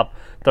been the top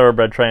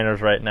thoroughbred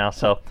trainers right now.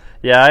 So,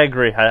 yeah, I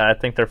agree. I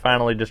think they're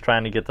finally just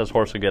trying to get this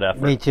horse a good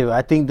effort. Me too.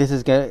 I think this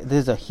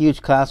is a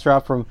huge class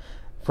drop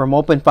from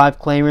Open 5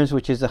 claimers,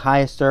 which is the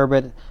highest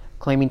thoroughbred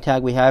claiming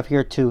tag we have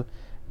here, to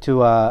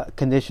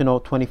conditional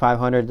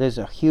 2,500. There's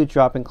a huge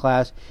drop in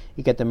class.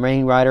 You get the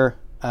main rider,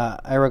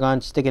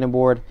 Aragon, sticking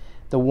aboard.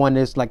 The one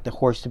is like the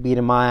horse to beat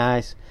in my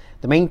eyes.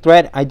 The main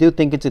threat, I do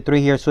think it's a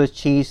 3 here Swiss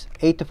Cheese.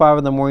 8-5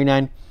 on the morning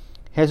line.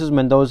 Jesus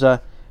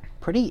Mendoza,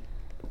 pretty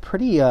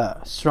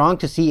strong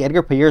to see.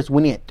 Edgar Payers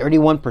winning at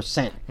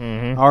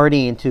 31%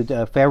 already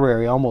into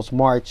February, almost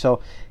March.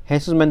 So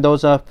Jesus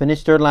Mendoza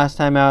finished third last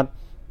time out,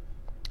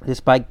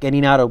 despite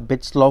getting out a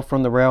bit slow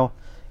from the rail.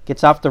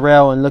 Gets off the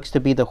rail and looks to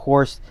be the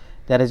horse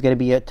that is going to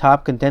be a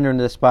top contender in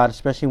this spot,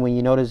 especially when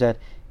you notice that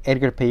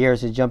Edgar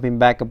Payers is jumping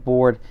back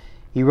aboard.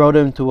 He rode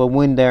him to a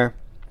win there.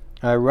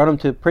 Rode him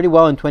to pretty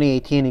well in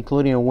 2018,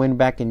 including a win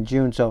back in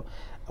June. So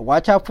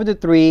watch out for the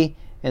 3,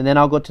 and then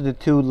I'll go to the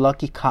 2,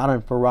 Lucky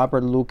Cotton for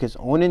Robert Lucas.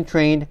 Owned and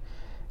trained.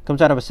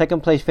 Comes out of a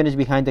second place finish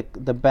behind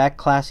the back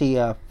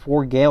classy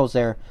 4 Gales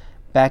there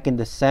back in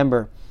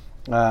December.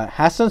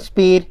 Has some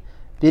speed.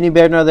 Vinny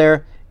Bernard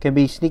there can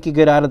be sneaky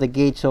good out of the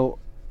gate. So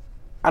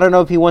I don't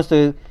know if he wants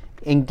to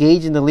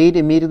engage in the lead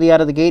immediately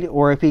out of the gate,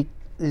 or if he's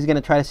going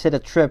to try to sit a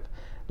trip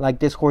like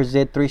this horse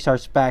did 3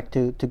 starts back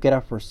to get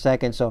up for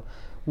second. So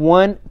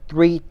 1,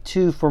 3,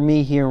 2 for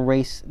me here in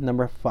race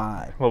number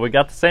 5. Well, we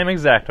got the same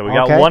exacta. We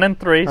got 1 and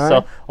 3. All so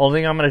right. Only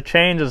thing I'm going to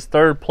change is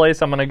third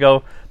place. I'm going to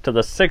go to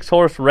the 6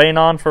 horse Rain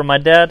On for my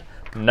dad.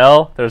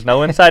 No, there's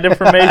no inside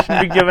information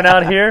to be given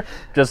out here.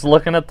 Just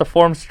looking at the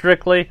form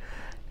strictly.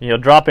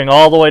 Dropping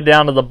all the way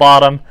down to the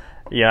bottom.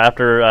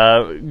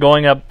 After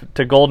going up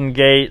to Golden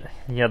Gate,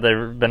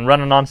 they've been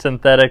running on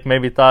synthetic.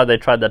 Maybe thought they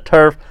tried the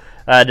turf.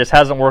 Just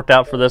hasn't worked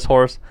out for this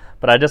horse.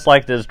 But I just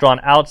like that it's drawn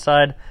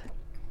outside.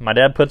 My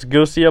dad puts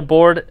Goosey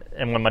aboard,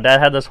 and when my dad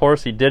had this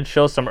horse, he did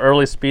show some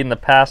early speed in the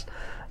past.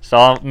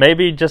 So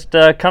maybe just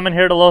coming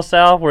here to Los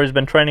Al, where he's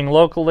been training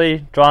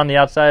locally, drawing the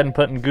outside and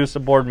putting Goose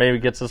aboard, maybe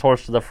gets his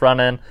horse to the front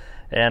end.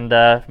 And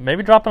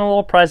maybe dropping a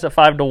little price at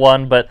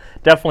 5-1, but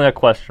definitely a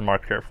question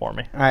mark here for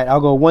me. All right, I'll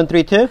go 1,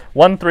 3, 2.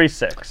 1, 3,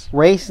 6.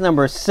 Race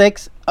number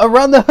 6.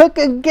 Around the hook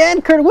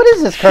again, Kurt. What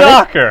is this, Kurt?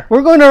 Shocker.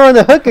 We're going around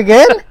the hook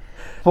again?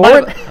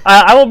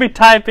 I will be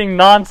typing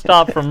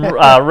nonstop from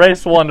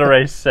race 1 to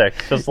race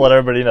 6, just to let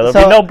everybody know.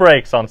 There'll be no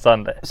breaks on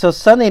Sunday. So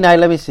Sunday night,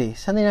 let me see.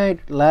 Sunday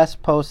night,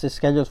 last post is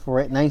scheduled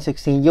for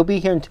 9:16. You'll be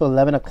here until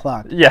 11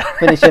 o'clock. Yeah.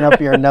 Finishing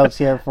up your notes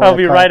here. I'll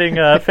be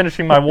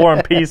finishing my War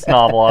and Peace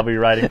novel. I'll be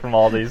writing from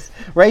all these.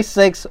 Race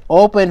 6,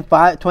 open,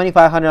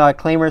 $2,500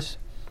 claimers,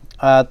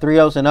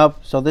 3-0s and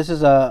up. So this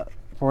is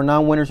for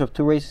non-winners of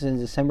 2 races in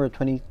December of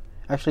 20,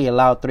 actually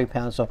allowed 3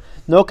 pounds. So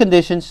no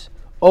conditions,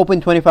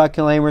 open 25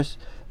 claimers.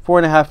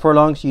 4.5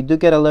 furlongs. You do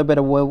get a little bit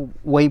of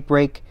weight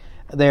break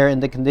there in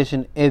the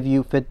condition if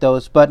you fit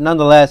those. But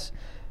nonetheless,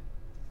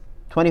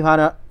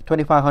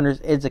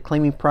 2,500 is the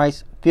claiming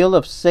price. Field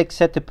of 6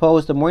 set to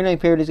post. The morning line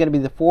favorite is going to be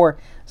the 4,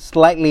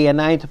 slightly at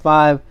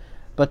 9-5.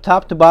 But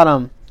top to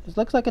bottom, this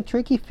looks like a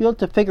tricky field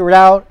to figure it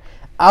out.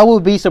 I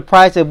would be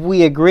surprised if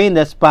we agree in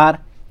this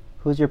spot.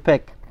 Who's your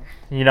pick?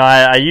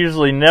 I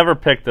usually never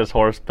pick this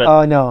horse,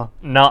 but no,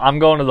 I'm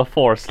going to the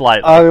 4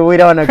 slightly. Oh, we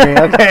don't agree.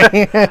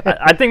 Okay.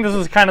 I think this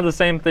is kind of the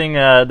same thing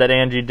that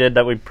Angie did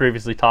that we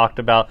previously talked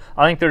about.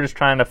 I think they're just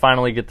trying to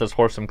finally get this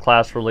horse some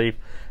class relief.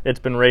 It's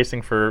been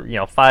racing for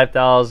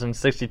 5,000,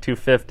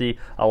 6,250,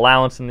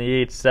 allowance in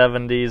the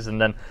 870s,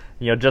 and then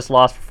just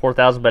lost for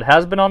 4,000, but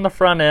has been on the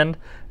front end.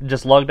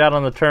 Just lugged out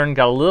on the turn,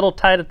 got a little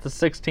tight at the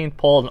 16th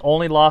pole, and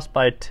only lost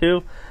by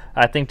 2.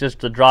 I think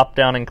just the drop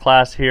down in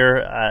class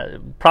here,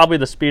 probably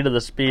the speed of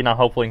the speed, and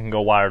hopefully can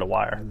go wire to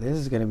wire. This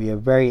is going to be a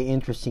very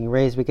interesting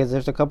race because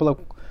there's a couple of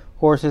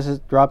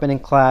horses dropping in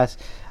class.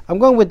 I'm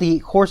going with the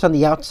horse on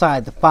the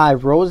outside, the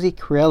 5, Rosie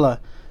Criella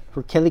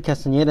for Kelly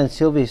Castaneda and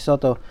Silvia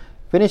Soto.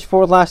 Finished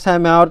 4th last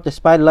time out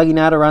despite lugging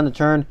out around the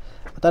turn.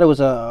 I thought it was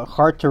a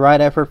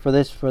hard-to-ride effort for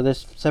this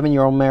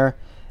 7-year-old mare.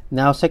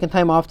 Now, second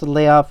time off the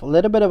layoff, a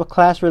little bit of a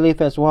class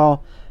relief as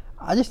well.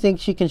 I just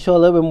think she can show a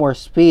little bit more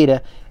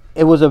speed.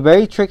 It was a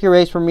very tricky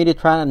race for me to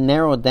try to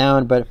narrow it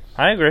down, but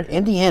I agree.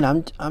 In the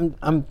end,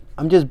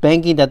 I'm just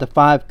banking that the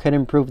 5 could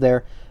improve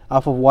there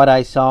off of what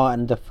I saw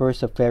on the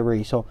 1st of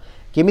February. So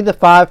give me the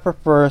 5 for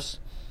first.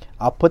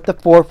 I'll put the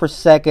 4 for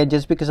second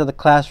just because of the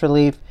class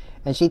relief.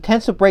 And she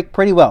tends to break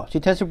pretty well. She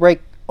tends to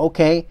break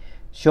okay,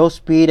 show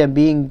speed, and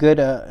being good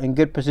in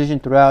good position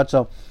throughout.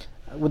 So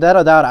without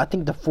a doubt, I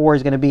think the 4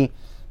 is going to be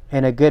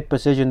in a good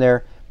position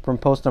there from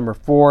post number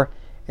 4.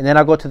 And then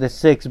I'll go to the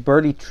 6,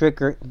 Birdie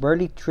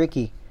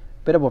Tricky.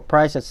 Bit of a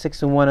price at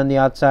 6-1 on the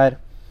outside.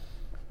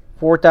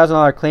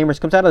 $4,000 claimers.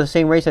 Comes out of the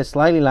same race as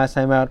Slightly last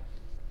time out.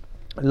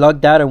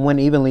 Lugged out and went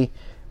evenly.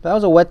 But that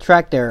was a wet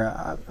track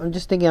there. I'm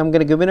just thinking I'm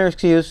going to give her an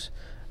excuse.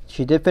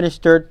 She did finish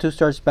third 2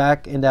 starts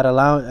back in that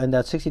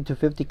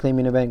 6250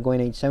 claiming event, going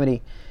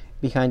 870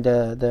 behind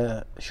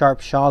the Sharp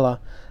Shala.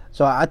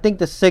 So I think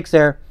the 6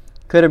 there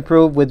could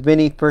improve with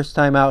Vinny first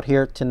time out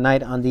here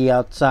tonight on the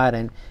outside,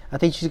 and I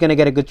think she's going to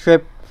get a good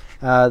trip.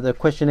 The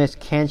question is,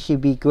 can she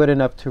be good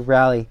enough to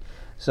rally?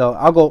 So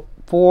I'll go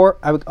 4.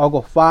 I'll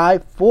go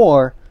 5,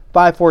 4,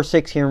 5, 4,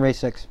 6 here in race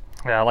 6.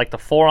 Yeah, I like the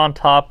 4 on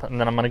top, and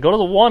then I'm going to go to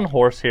the 1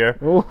 horse here.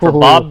 Ooh. For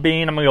Bob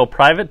Bean. I'm going to go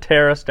Private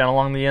Terrace down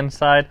along the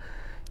inside.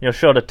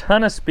 Showed a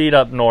ton of speed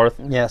up north.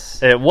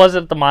 Yes. It was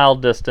at the mile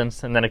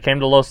distance, and then it came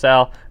to Los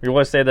Al. We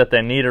always say that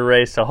they need a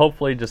race, so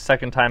hopefully just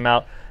second time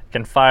out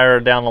can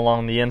fire down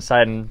along the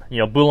inside. And,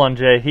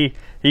 Boulanger,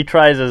 he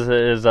tries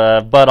his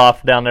butt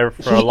off down there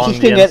along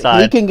the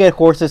inside. He can get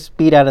horses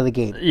speed out of the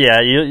gate. Yeah,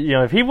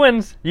 if he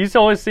wins, you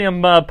always see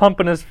him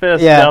pumping his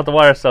fist out the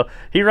wire. So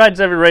he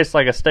rides every race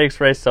like a stakes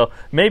race. So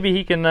maybe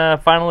he can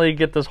finally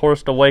get this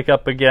horse to wake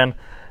up again.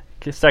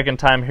 Second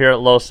time here at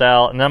Los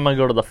Al. And then I'm going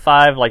to go to the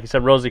 5, like you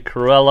said, Rosie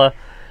Cruella.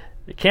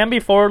 It can be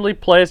forwardly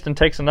placed and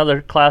takes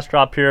another class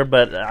drop here,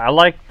 but I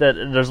like that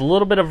there's a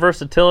little bit of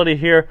versatility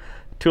here.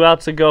 2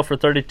 outs ago for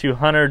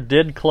 3,200,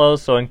 did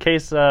close, so in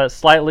case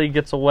Slightly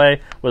gets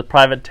away with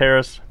Private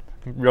Terrace,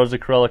 Rosie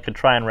Cruella could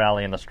try and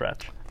rally in the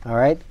stretch. All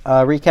right,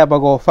 recap, I'll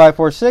go 5,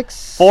 4,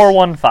 6. 4,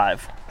 1,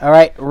 5. All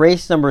right,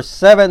 race number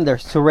 7.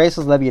 There's 2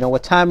 races left. You know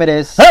what time it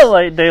is.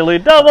 Late daily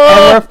double!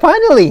 And we're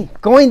finally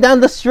going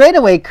down the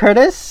straightaway,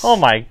 Curtis. Oh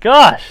my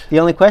gosh!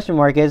 The only question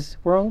mark is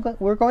we're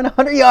going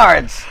 100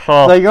 yards.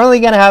 Oh. So you're only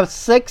going to have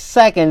 6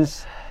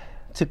 seconds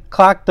to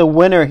clock the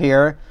winner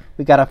here.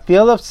 We got a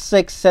field of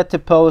 6 set to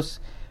post.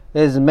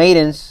 There's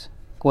Maidens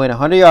going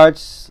 100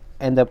 yards,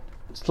 and the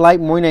slight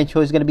morning night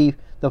show is going to be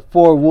the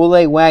 4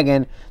 Wule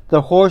Wagon,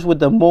 the horse with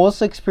the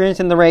most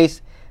experience in the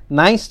race.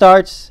 9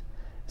 starts.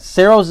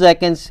 0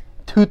 seconds,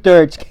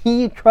 2/3.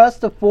 Can you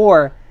trust the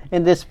 4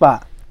 in this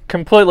spot?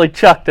 Completely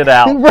chucked it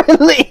out.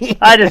 Really?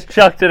 I just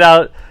chucked it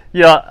out.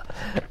 Yeah,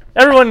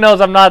 everyone knows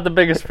I'm not the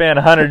biggest fan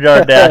of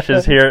 100-yard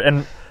dashes here,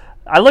 and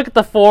I look at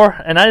the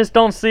 4, and I just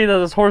don't see that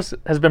this horse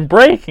has been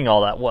breaking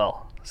all that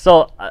well.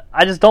 So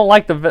I just don't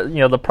like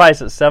the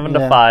price at 7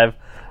 to 5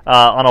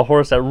 on a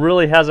horse that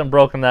really hasn't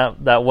broken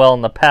that well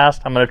in the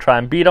past. I'm going to try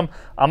and beat him.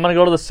 I'm going to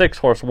go to the 6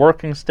 horse,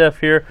 Working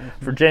Stiff here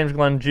for James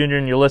Glenn Jr.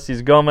 and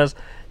Ulysses Gomez.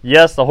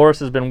 Yes, the horse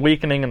has been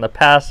weakening in the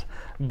past,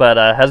 but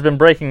has been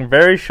breaking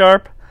very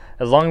sharp.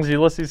 As long as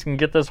Ulysses can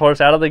get this horse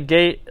out of the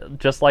gate,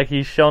 just like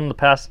he's shown the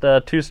past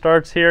 2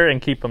 starts here,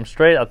 and keep him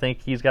straight, I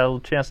think he's got a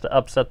chance to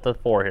upset the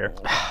 4 here.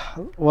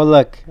 Well,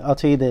 look, I'll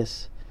tell you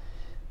this.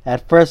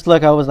 At first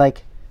look, I was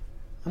like,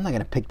 I'm not going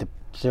to pick the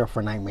 0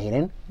 for 9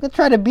 Maiden. I'm going to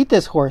try to beat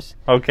this horse.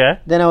 Okay.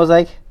 Then I was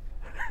like,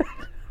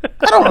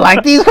 I don't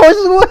like these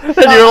horses.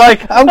 And you're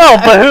like,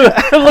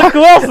 but look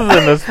who else is in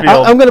this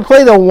field. I'm going to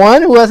play the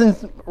 1 who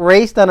hasn't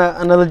raced on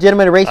a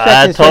legitimate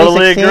racetrack since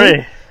 2016. I totally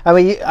agree. I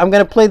mean, I'm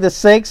going to play the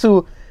 6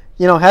 who,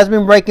 has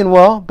been breaking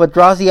well, but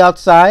draws the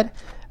outside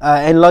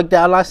and lugged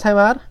out last time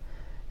out.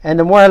 And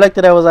the more I looked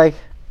at it, I was like,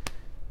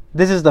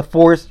 this is the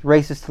 4's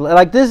races.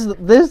 This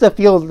is the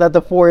field that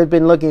the 4 has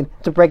been looking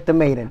to break the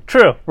Maiden.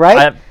 True.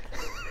 Right?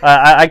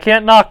 I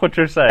can't knock what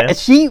you're saying. And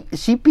she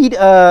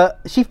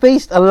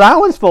faced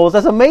Allowance Foals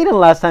as a Maiden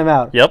last time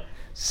out. Yep.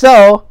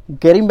 So,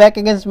 getting back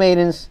against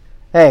Maidens,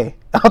 hey,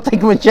 I'll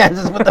take my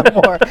chances with the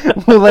 4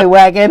 Wule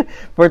Wagon.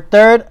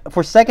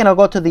 For second, I'll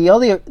go to the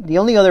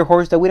only other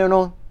horse that we don't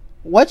know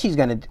what he's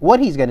gonna do.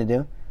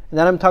 And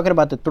then I'm talking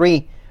about the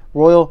 3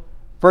 Royal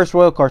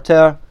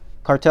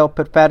Cartel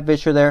Pit Fat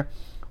Fisher there.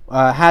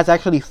 Has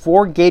actually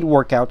 4 gate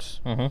workouts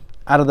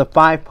out of the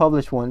 5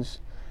 published ones.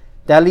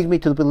 That leads me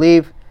to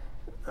believe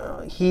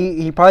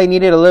he probably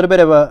needed a little bit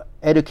of a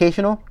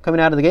educational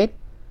coming out of the gate,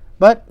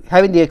 but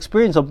having the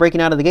experience of breaking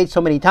out of the gate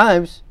so many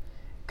times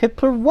could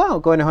prove well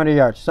going 100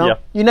 yards. So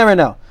you never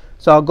know.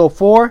 So I'll go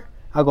 4,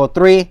 I'll go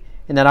 3,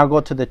 and then I'll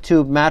go to the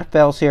 2 Matt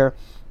Fells here.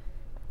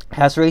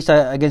 Has raced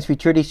against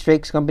Futurity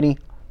Stakes Company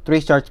 3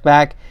 starts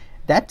back.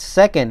 That's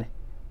second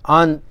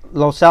on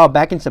Los Al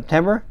back in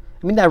September.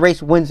 I mean, that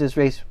race wins this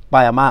race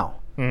by a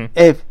mile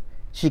if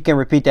she can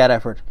repeat that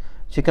effort.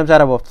 She comes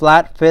out of a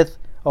flat 5th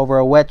over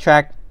a wet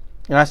track.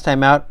 Last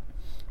time out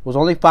was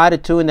only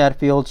 5-2 in that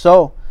field,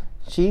 so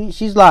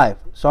she's live.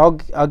 So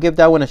I'll give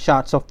that one a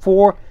shot. So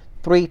 4,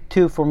 3,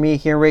 2 for me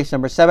here in race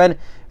number 7,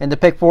 and the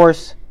pick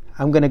 4s,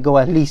 I'm gonna go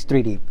at least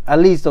 3 deep. At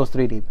least those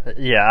 3 deep.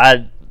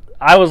 Yeah,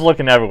 I was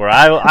looking everywhere.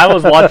 I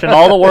was watching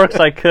all the works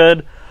I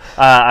could.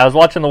 I was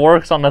watching the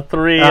works on the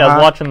 3. I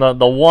was watching the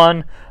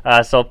 1.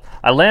 So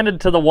I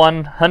landed to the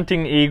 1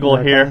 Hunting Eagle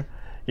here.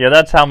 Yeah,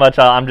 that's how much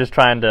I'm just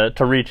trying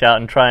to reach out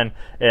and try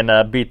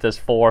and beat this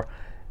 4.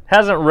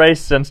 Hasn't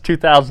raced since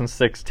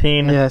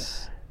 2016.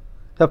 Yes.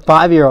 A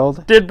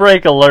 5-year-old. Did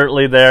break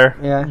alertly there.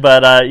 Yeah.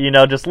 But,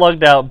 just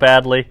lugged out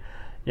badly.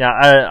 Yeah,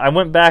 I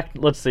went back,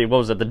 let's see, what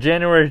was it, the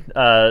January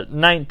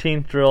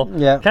 19th drill.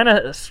 Yeah. Kind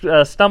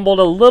of stumbled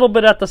a little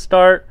bit at the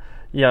start.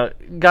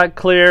 Got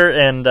clear,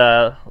 and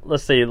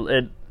let's see,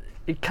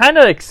 it kind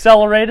of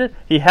accelerated.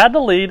 He had the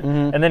lead,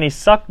 and then he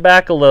sucked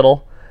back a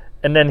little,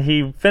 and then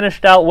he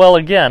finished out well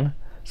again.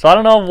 So I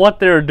don't know what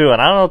they were doing.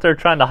 I don't know if they're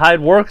trying to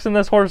hide works in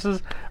this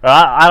horses, or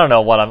I don't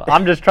know what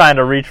I'm just trying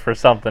to reach for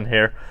something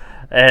here.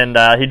 And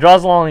he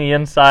draws along the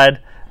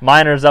inside.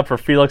 Minor's up for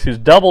Felix, who's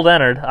doubled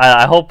entered.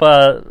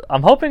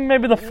 I'm hoping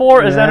maybe the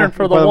 4 is entered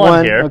for the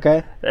 1 here.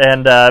 Okay.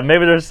 And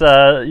maybe there's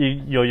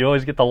you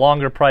always get the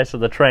longer price of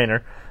the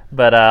trainer.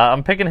 But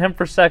I'm picking him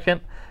for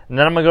second, and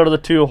then I'm going to go to the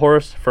 2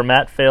 horse for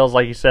Matt Fales,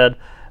 like you said.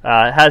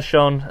 Has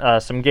shown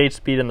some gate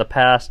speed in the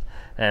past,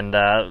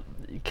 and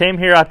came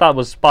here, I thought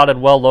was spotted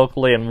well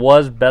locally and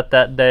was bet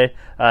that day.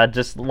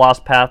 Just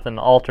lost path and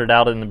altered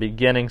out in the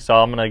beginning, so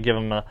I'm going to give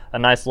him a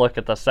nice look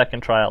at the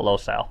second try at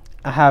Los Al.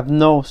 I have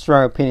no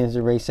strong opinions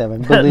of race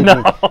 7. Believe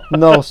me,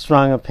 no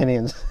strong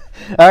opinions.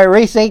 All right,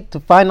 race 8 to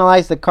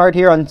finalize the card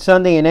here on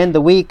Sunday and end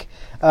the week.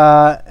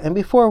 And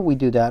before we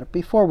do that,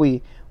 before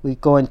we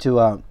go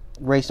into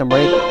race number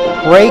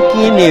 8,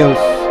 breaking news.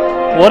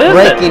 What is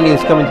breaking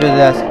news coming to the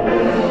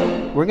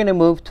desk. We're going to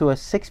move to a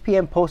 6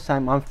 p.m. post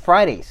time on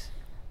Fridays,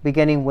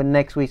 beginning with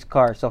next week's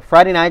card. So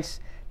Friday nights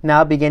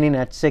now beginning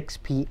at 6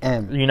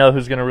 p.m. You know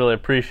who's going to really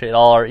appreciate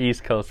all our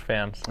East Coast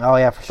fans? Oh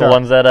yeah, for sure. The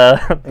ones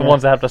that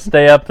ones that have to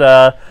stay up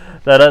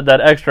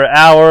that extra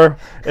hour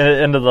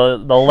into the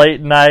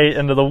late night,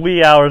 into the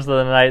wee hours of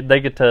the night.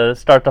 They get to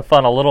start the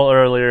fun a little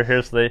earlier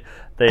here, so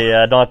they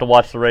don't have to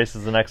watch the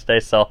races the next day.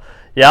 So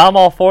yeah, I'm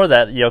all for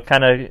that.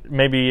 Kind of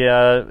maybe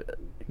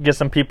get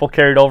some people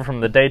carried over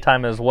from the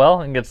daytime as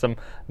well, and get some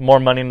more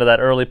money into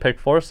that early pick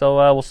 4. So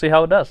we'll see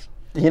how it does.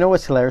 You know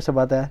what's hilarious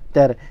about that?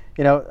 That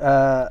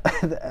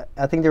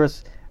I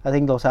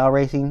think Los Al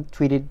Racing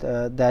tweeted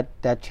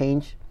that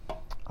change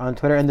on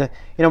Twitter, and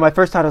my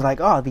first thought was like,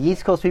 oh, the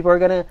East Coast people are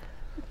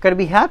gonna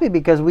be happy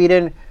because we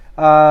didn't.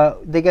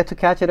 They get to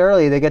catch it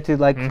early. They get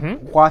to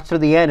watch to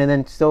the end and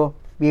then still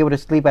be able to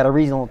sleep at a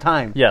reasonable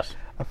time. Yes.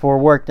 For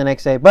work the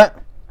next day. But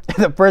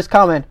the first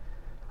comment,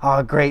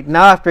 oh great!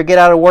 Now after I get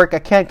out of work, I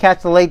can't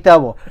catch the late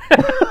double.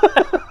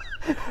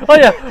 Oh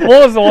yeah,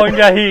 what was the one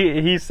guy?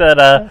 He said,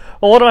 "Well,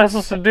 what am I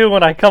supposed to do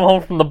when I come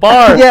home from the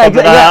bar? Yeah,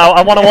 exactly.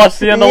 I want to watch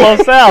the end of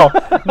Los Al.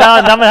 Now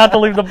I'm gonna have to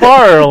leave the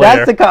bar earlier."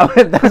 That's the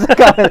comment.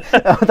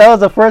 That was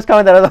the first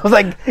comment that I was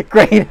like,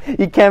 "Great,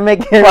 you can't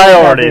make it."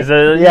 Priorities.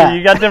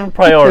 You got different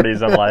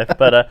priorities in life,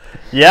 but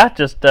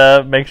just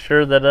make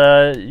sure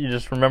that you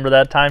just remember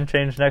that time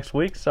change next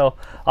week. So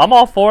I'm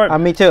all for it.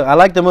 Me too. I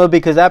like the move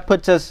because that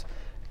puts us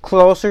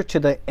closer to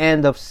the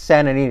end of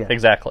Santa Anita.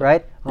 Exactly.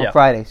 Right? On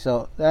Friday.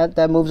 So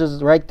that moves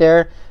us right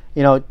there.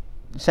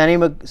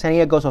 Santa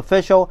Anita goes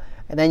official,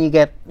 and then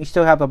you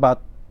still have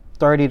about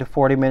 30 to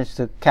 40 minutes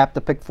to cap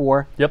the pick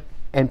 4. Yep.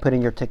 And put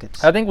in your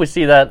tickets. I think we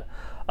see that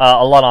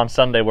a lot on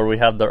Sunday where we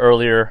have the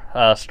earlier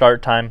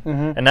start time.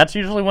 And that's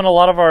usually when a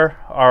lot of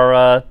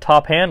our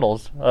top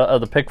handles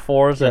of the pick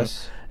 4s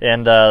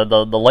and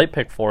the late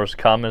pick 4s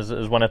come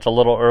is when it's a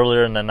little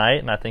earlier in the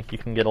night, and I think you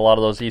can get a lot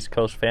of those East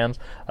Coast fans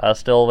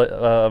still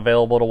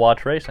available to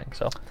watch racing.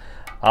 So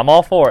I'm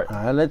all for it.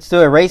 All right, let's do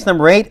it. Race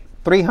number 8,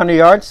 300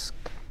 yards,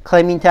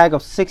 claiming tag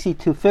of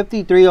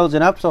 62.50, 3 olds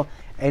and up. So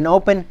an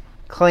open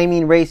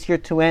claiming race here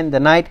to end the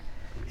night.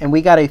 And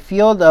we got a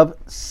field of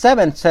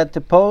 7 set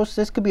to post.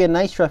 This could be a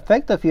nice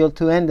trifecta field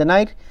to end the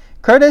night.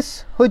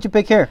 Curtis, who'd you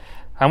pick here?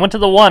 I went to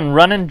the 1,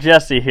 Running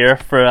Jesse here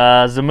for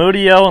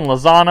Zamudio and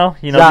Lozano.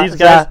 These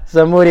guys,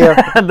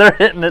 Zamudio. they're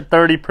hitting at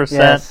 30%.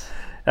 Yes.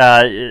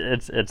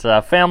 It's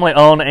a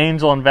family-owned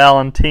Angel and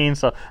Valentine,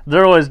 so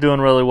they're always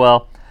doing really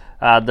well.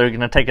 They're going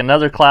to take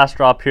another class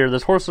drop here.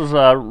 This horse was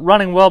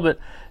running well, but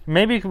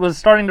maybe was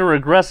starting to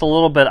regress a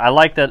little bit. I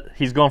like that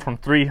he's going from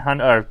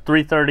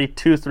 330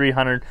 to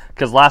 300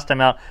 because last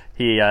time out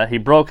he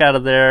broke out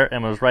of there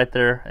and was right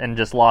there and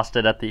just lost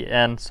it at the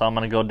end. So I'm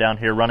going to go down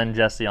here, Running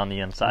Jesse on the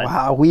inside.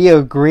 Wow, we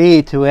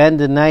agree to end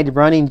the night,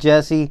 Running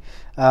Jesse.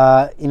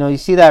 You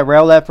see that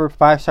rail effort,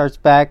 5 starts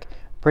back,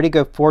 pretty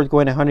good forward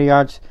going 100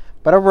 yards.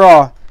 But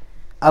overall,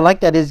 I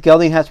like that his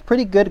gelding has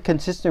pretty good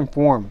consistent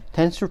form.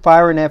 Tends to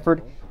fire an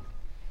effort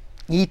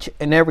each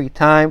and every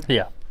time.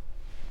 Yeah.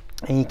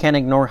 And you can't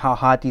ignore how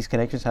hot these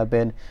connections have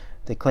been.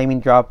 The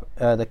claiming drop,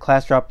 the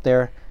class drop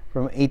there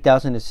from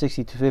 8,000 to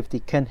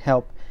 62.50 can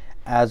help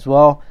as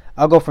well.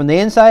 I'll go from the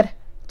inside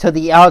to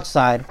the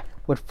outside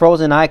with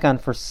Frozen Icon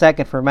for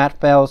second for Matt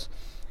Fales.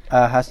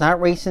 Has not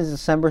raced since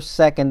December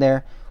 2nd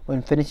there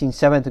when finishing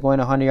 7th going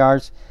 100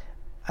 yards.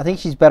 I think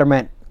she's better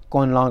meant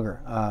going longer.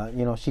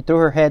 She threw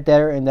her head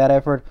there in that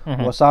effort,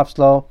 was off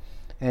slow,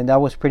 and that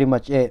was pretty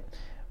much it.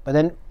 but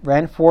then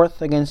ran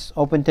fourth against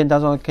Open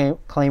 10,000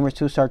 claimers,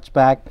 2 starts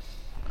back.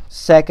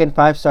 Second,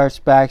 5 starts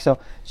back. So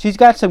she's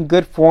got some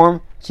good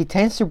form. She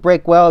tends to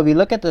break well. If you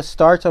look at the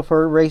starts of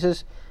her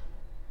races,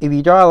 if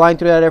you draw a line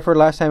through that effort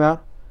last time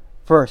out,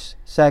 first,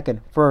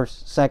 second,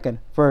 first, second,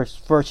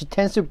 first, first. She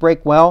tends to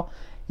break well.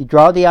 You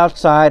draw the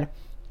outside.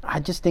 I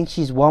just think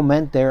she's well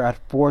meant there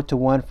at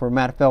 4-1 for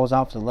Matt Fells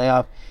off the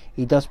layoff.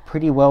 He does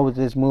pretty well with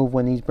this move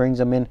when he brings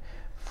them in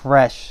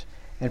fresh.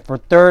 And for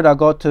third, I'll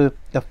go to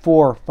the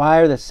 4,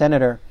 Fire the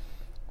Senator.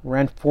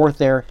 Ran fourth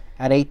there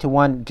at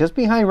 8-1, just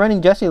behind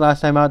Running Jesse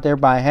last time out there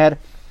by a head.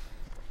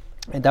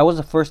 And that was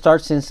the first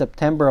start since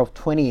September of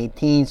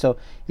 2018. So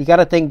you got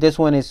to think this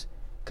one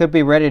could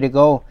be ready to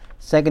go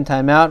second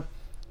time out.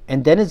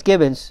 And Dennis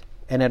Gibbons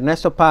and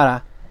Ernesto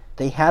Para,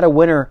 they had a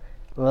winner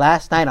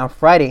last night on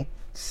Friday.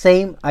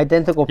 Same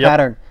identical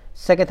pattern.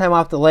 Second time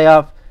off the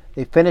layoff.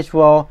 They finished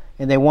well,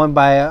 and they won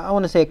by, I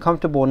want to say, a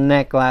comfortable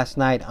neck last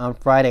night on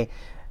Friday.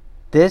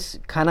 This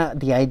kind of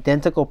the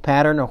identical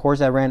pattern, a horse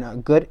that ran a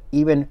good,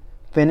 even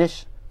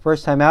finish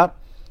first time out.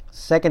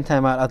 Second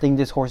time out, I think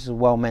this horse is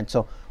well meant.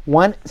 So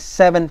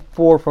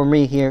 1-7-4 for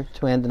me here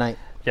to end the night.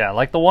 Yeah,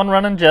 like the one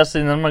running Jesse,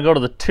 and then I'm going to go to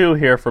the 2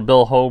 here for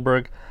Bill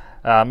Hoberg.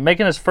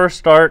 Making his first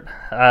start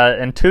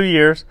in 2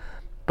 years,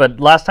 but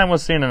last time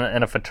was seen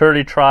in a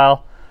futurity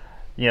trial.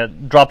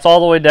 Drops all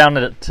the way down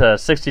to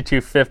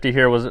 62.50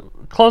 here. Was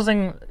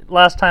closing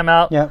last time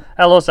out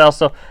at Los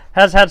Altos.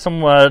 Has had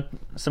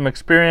some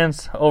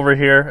experience over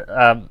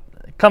here.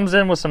 Comes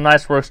in with some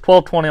nice works.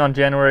 12.20 on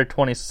January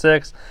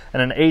 26th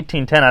and an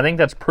 18.10. I think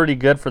that's pretty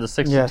good for the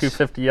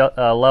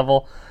 62.50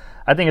 level.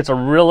 I think it's a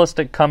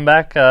realistic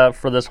comeback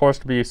for this horse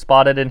to be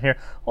spotted in here.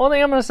 Only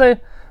thing I'm going to say,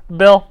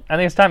 Bill, I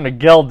think it's time to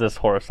geld this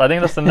horse. I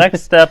think that's the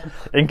next step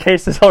in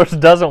case this horse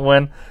doesn't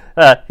win.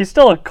 He's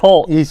still a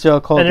colt. He's still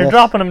a colt, and you're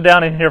dropping him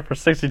down in here for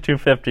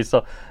 62.50.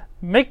 So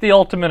make the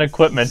ultimate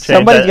equipment change.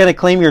 Somebody's going to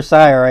claim your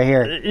sire right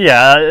here.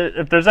 Yeah,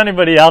 if there's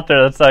anybody out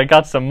there that's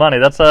got some money,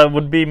 that's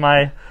would be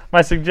my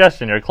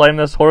suggestion here. Claim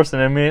this horse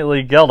and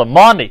immediately geld him.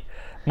 Monty,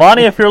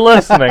 if you're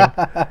listening,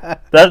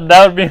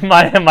 that would be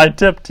my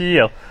tip to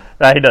you.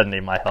 He doesn't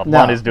need my help.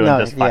 Monty's doing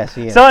just fine.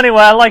 Yes, so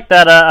anyway, I like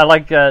that. I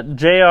like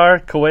JR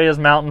Kauai's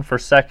Mountain for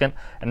second,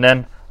 and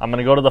then I'm going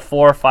to go to the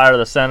 4, Fire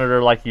the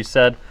Senator, like you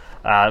said.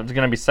 It's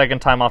going to be second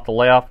time off the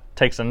layoff.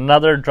 Takes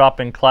another drop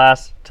in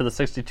class to the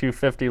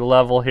 62.50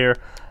 level here.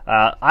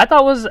 I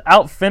thought was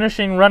out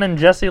finishing Running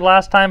Jesse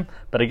last time,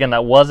 but again,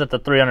 that was at the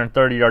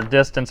 330-yard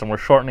distance, and we're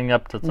shortening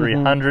up to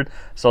 300.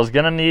 So it's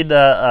going to need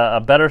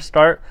a better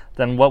start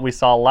than what we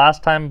saw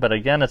last time. But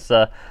again, it's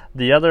the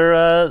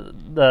other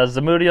the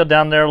Zamudio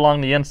down there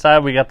along the inside.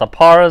 We got the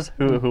Paras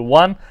who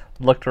won.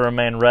 Look to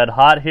remain red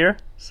hot here.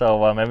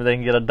 So maybe they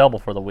can get a double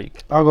for the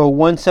week. I'll go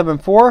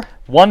 1-7-4.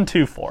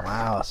 1-2-4.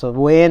 Wow. So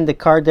way in the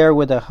card there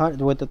with the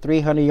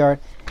 300-yard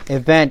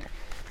event.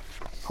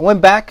 I went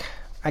back.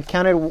 I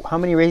counted how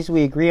many races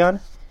we agree on.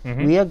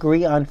 We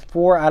agree on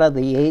 4 out of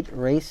the 8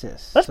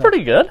 races. That's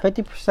pretty good.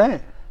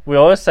 50%. We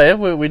always say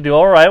we do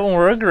all right when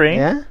we're agreeing.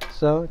 Yeah,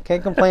 so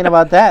can't complain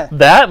about that.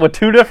 That with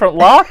 2 different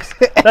locks?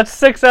 That's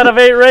 6 out of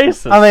 8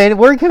 races. I mean,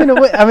 we're giving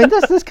away. I mean,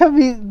 this could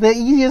be the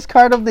easiest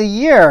card of the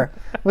year.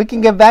 We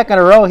can get back on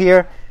a roll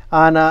here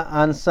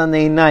on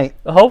Sunday night.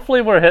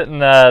 Hopefully we're hitting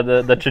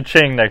the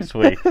cha-ching next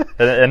week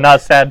and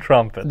not sad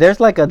trumpet. There's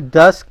like a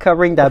dust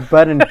covering that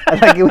button.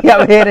 Like we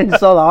haven't hit it in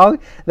so long.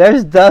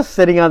 There's dust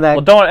sitting on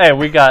that. Well,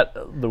 we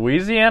got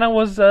Louisiana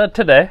was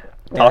today.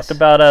 Talked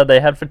about they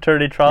had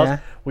futurity trials. Yeah.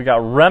 We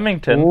got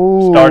Remington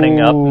starting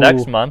up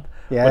next month.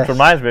 Yes. Which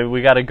reminds me,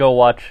 we got to go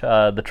watch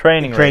the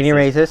training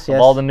races. Yes.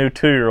 All the new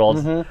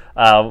 2-year-olds.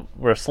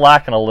 We're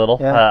slacking a little.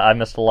 Yeah. I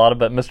missed a lot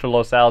of it. Mr.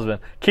 Losal's been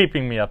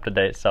keeping me up to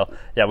date. So,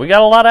 yeah, we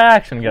got a lot of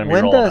action going to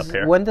be rolling up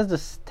here. When does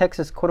the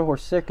Texas Quarter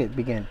Horse Circuit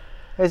begin?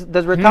 Does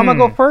Retama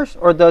go first,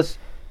 or does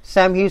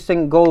Sam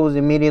Houston go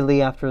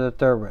immediately after the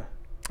thoroughbred?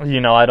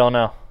 I don't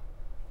know.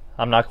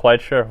 I'm not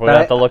quite sure. We'll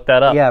have to look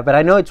that up. Yeah, but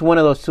I know it's one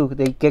of those 2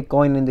 they get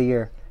going in the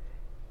year.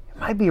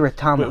 Might be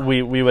Retama.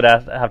 We would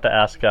have to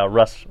ask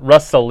Russ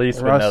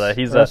Solis would know that.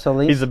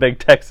 He's a big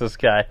Texas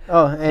guy.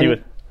 Oh,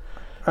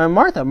 and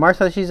Martha.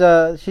 Martha, she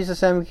still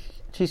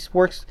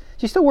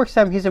works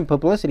Sam Houston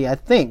publicity, I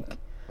think.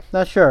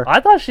 Not sure. I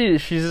thought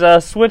she's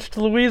switched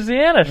to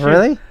Louisiana.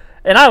 Really?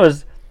 And I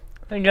was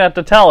going to have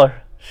to tell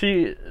her.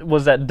 She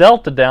was at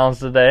Delta Downs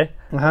today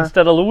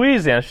instead of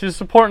Louisiana. She's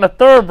supporting the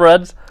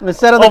thoroughbreds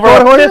instead of the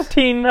over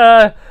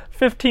a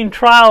 15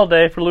 trial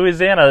day for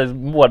Louisiana.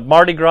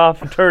 Mardi Gras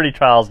futurity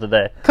trials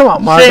today. Come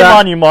on, Martha. Shame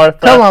on you, Martha.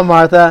 Come on,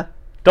 Martha.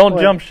 Don't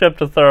jump ship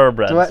to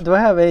thoroughbreds. Do I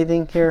have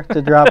anything here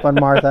to drop on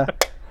Martha?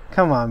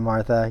 Come on,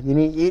 Martha. You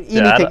need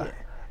to.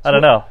 I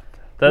don't know.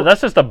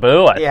 That's just a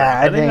boo.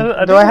 I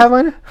think. Do I have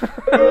one?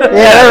 Yeah,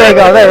 there we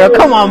go. There we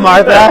go. Come on,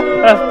 Martha.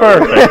 That's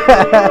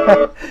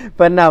perfect.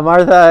 But no,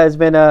 Martha has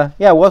been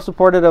well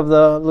supported of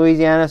the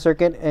Louisiana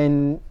circuit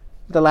in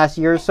the last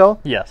year or so.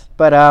 Yes.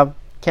 But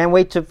can't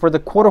wait for the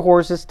quarter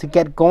horses to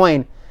get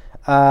going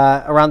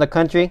around the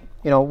country.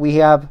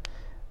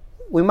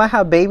 We might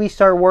have Baby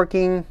start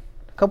working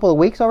a couple of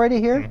weeks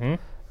already here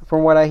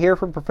from what I hear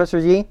from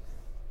Professor Z.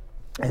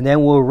 And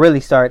then we'll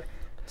really start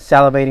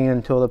salivating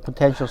until the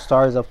potential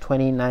stars of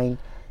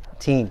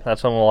 2019.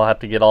 That's when we'll have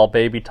to get all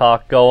baby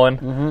talk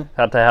going.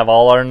 Have to have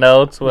all our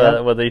notes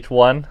with each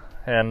one.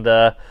 And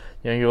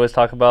you always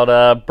talk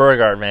about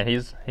Burghardt, man.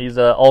 He's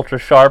ultra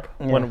sharp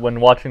when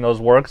watching those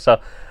work. So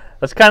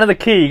that's kind of the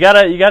key. You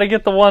gotta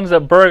get the ones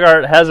that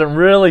Burghardt hasn't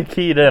really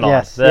keyed in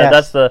on.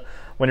 That's the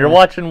when you're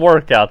watching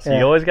workouts,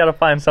 you always got to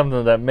find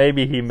something that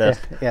maybe he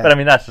missed. But I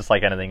mean, that's just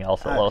like anything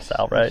else at Los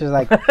Al, right? It's just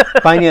like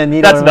finding a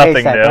needle in a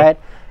haystack, right?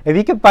 If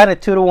you can find a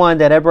 2-to-1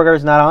 that Ed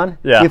Burghardt's not on,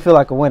 you feel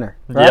like a winner,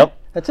 right? Yep.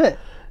 That's it.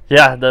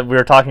 Yeah, we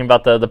were talking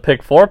about the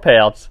pick 4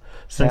 payouts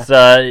since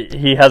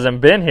he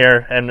hasn't been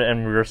here,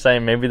 and we were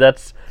saying maybe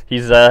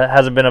he's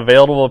hasn't been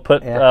available to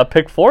put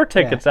pick 4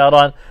 tickets out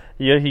on.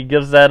 He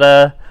gives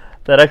that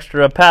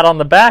extra pat on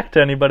the back to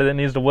anybody that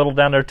needs to whittle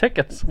down their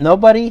tickets.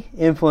 Nobody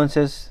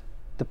influences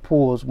the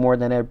pools more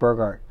than Ed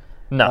Burghardt.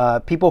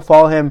 No. People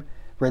follow him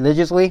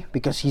religiously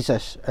because he's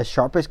as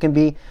sharp as can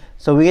be.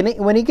 So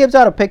when he gives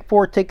out a pick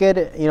 4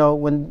 ticket,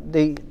 when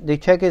they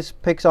check his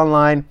picks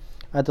online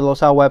at the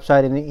Los Al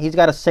website, and he's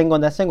got a single,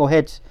 and that single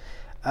hits,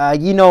 that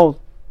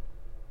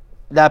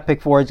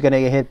pick 4 is going to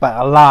get hit by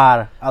a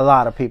lot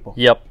of people.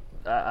 Yep.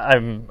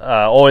 I'm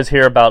always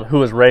hear about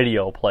who his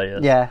radio play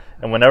is. Yeah.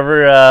 And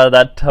whenever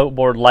that tote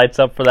board lights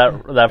up for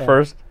that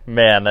first,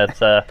 man, that's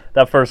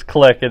that first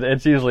click.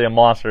 It's usually a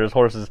monster. His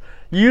horses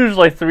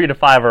usually 3 to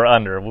 5 or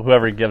under,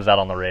 whoever he gives out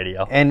on the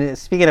radio. And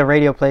speaking of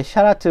radio play,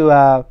 shout out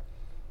to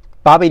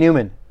Bobby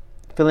Newman,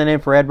 filling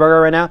in for Ed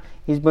Burghardt right now.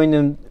 He's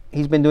been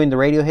doing the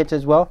radio hits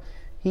as well.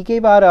 He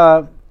gave out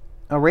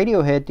a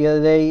radio hit the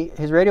other day.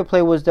 His radio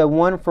play was the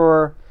one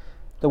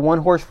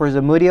horse for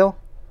Zamudio.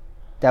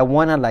 That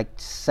one had like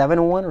 7-1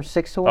 or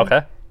 6-1.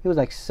 Okay. He was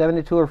like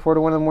 7-2 or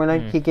 4-1 in the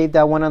morning. He gave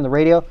that one on the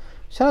radio.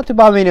 Shout out to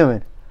Bobby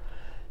Newman.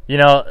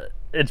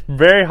 It's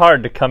very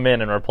hard to come in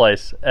and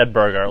replace Ed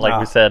Burghardt, like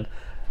we said,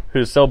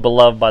 who's so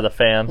beloved by the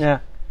fans. Yeah.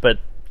 But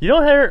you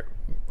don't hear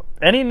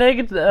any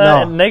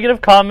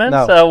negative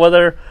comments,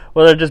 whether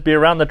it just be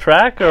around the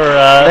track or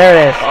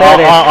there it is.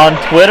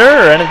 On Twitter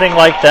or anything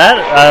like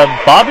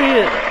that.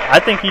 Bobby, I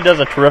think he does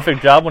a terrific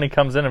job when he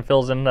comes in and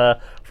fills in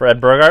for Ed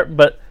Burghardt.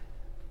 But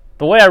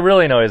the way I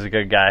really know he's a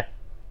good guy,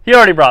 he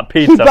already brought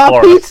pizza for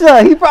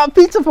us. He brought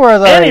pizza for us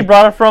already. And he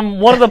brought it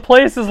from one of the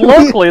places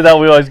locally that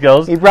we always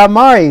go. He brought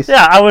Mari's.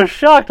 Yeah, I was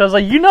shocked. I was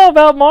like, you know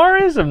about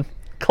Mari's? And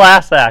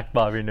class act,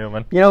 Bobby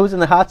Newman. You know who's in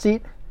the hot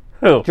seat?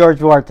 Who? George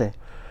Duarte.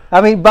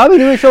 I mean, Bobby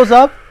Newman shows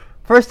up,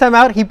 first time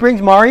out, he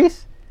brings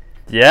Mari's.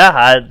 Yeah,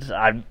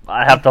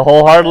 I have to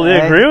wholeheartedly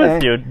agree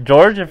with you.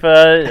 George, if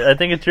I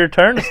think it's your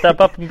turn to step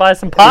up and buy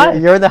some pie.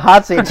 You're in the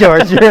hot seat,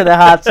 George. You're in the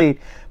hot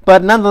seat.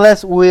 But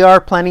nonetheless, we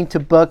are planning to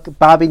book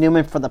Bobby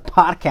Newman for the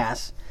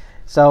podcast.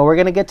 So we're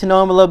going to get to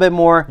know him a little bit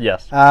more.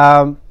 Yes.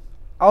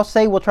 I'll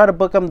say we'll try to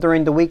book him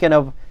during the weekend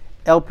of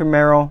El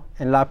Primero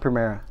and La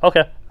Primera.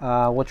 Okay.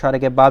 We'll try to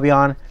get Bobby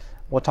on.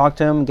 We'll talk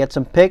to him, get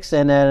some picks,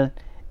 and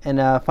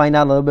find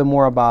out a little bit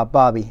more about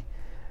Bobby.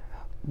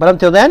 But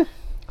until then,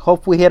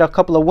 hope we hit a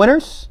couple of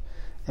winners,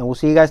 and we'll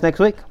see you guys next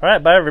week. All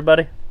right, bye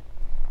everybody.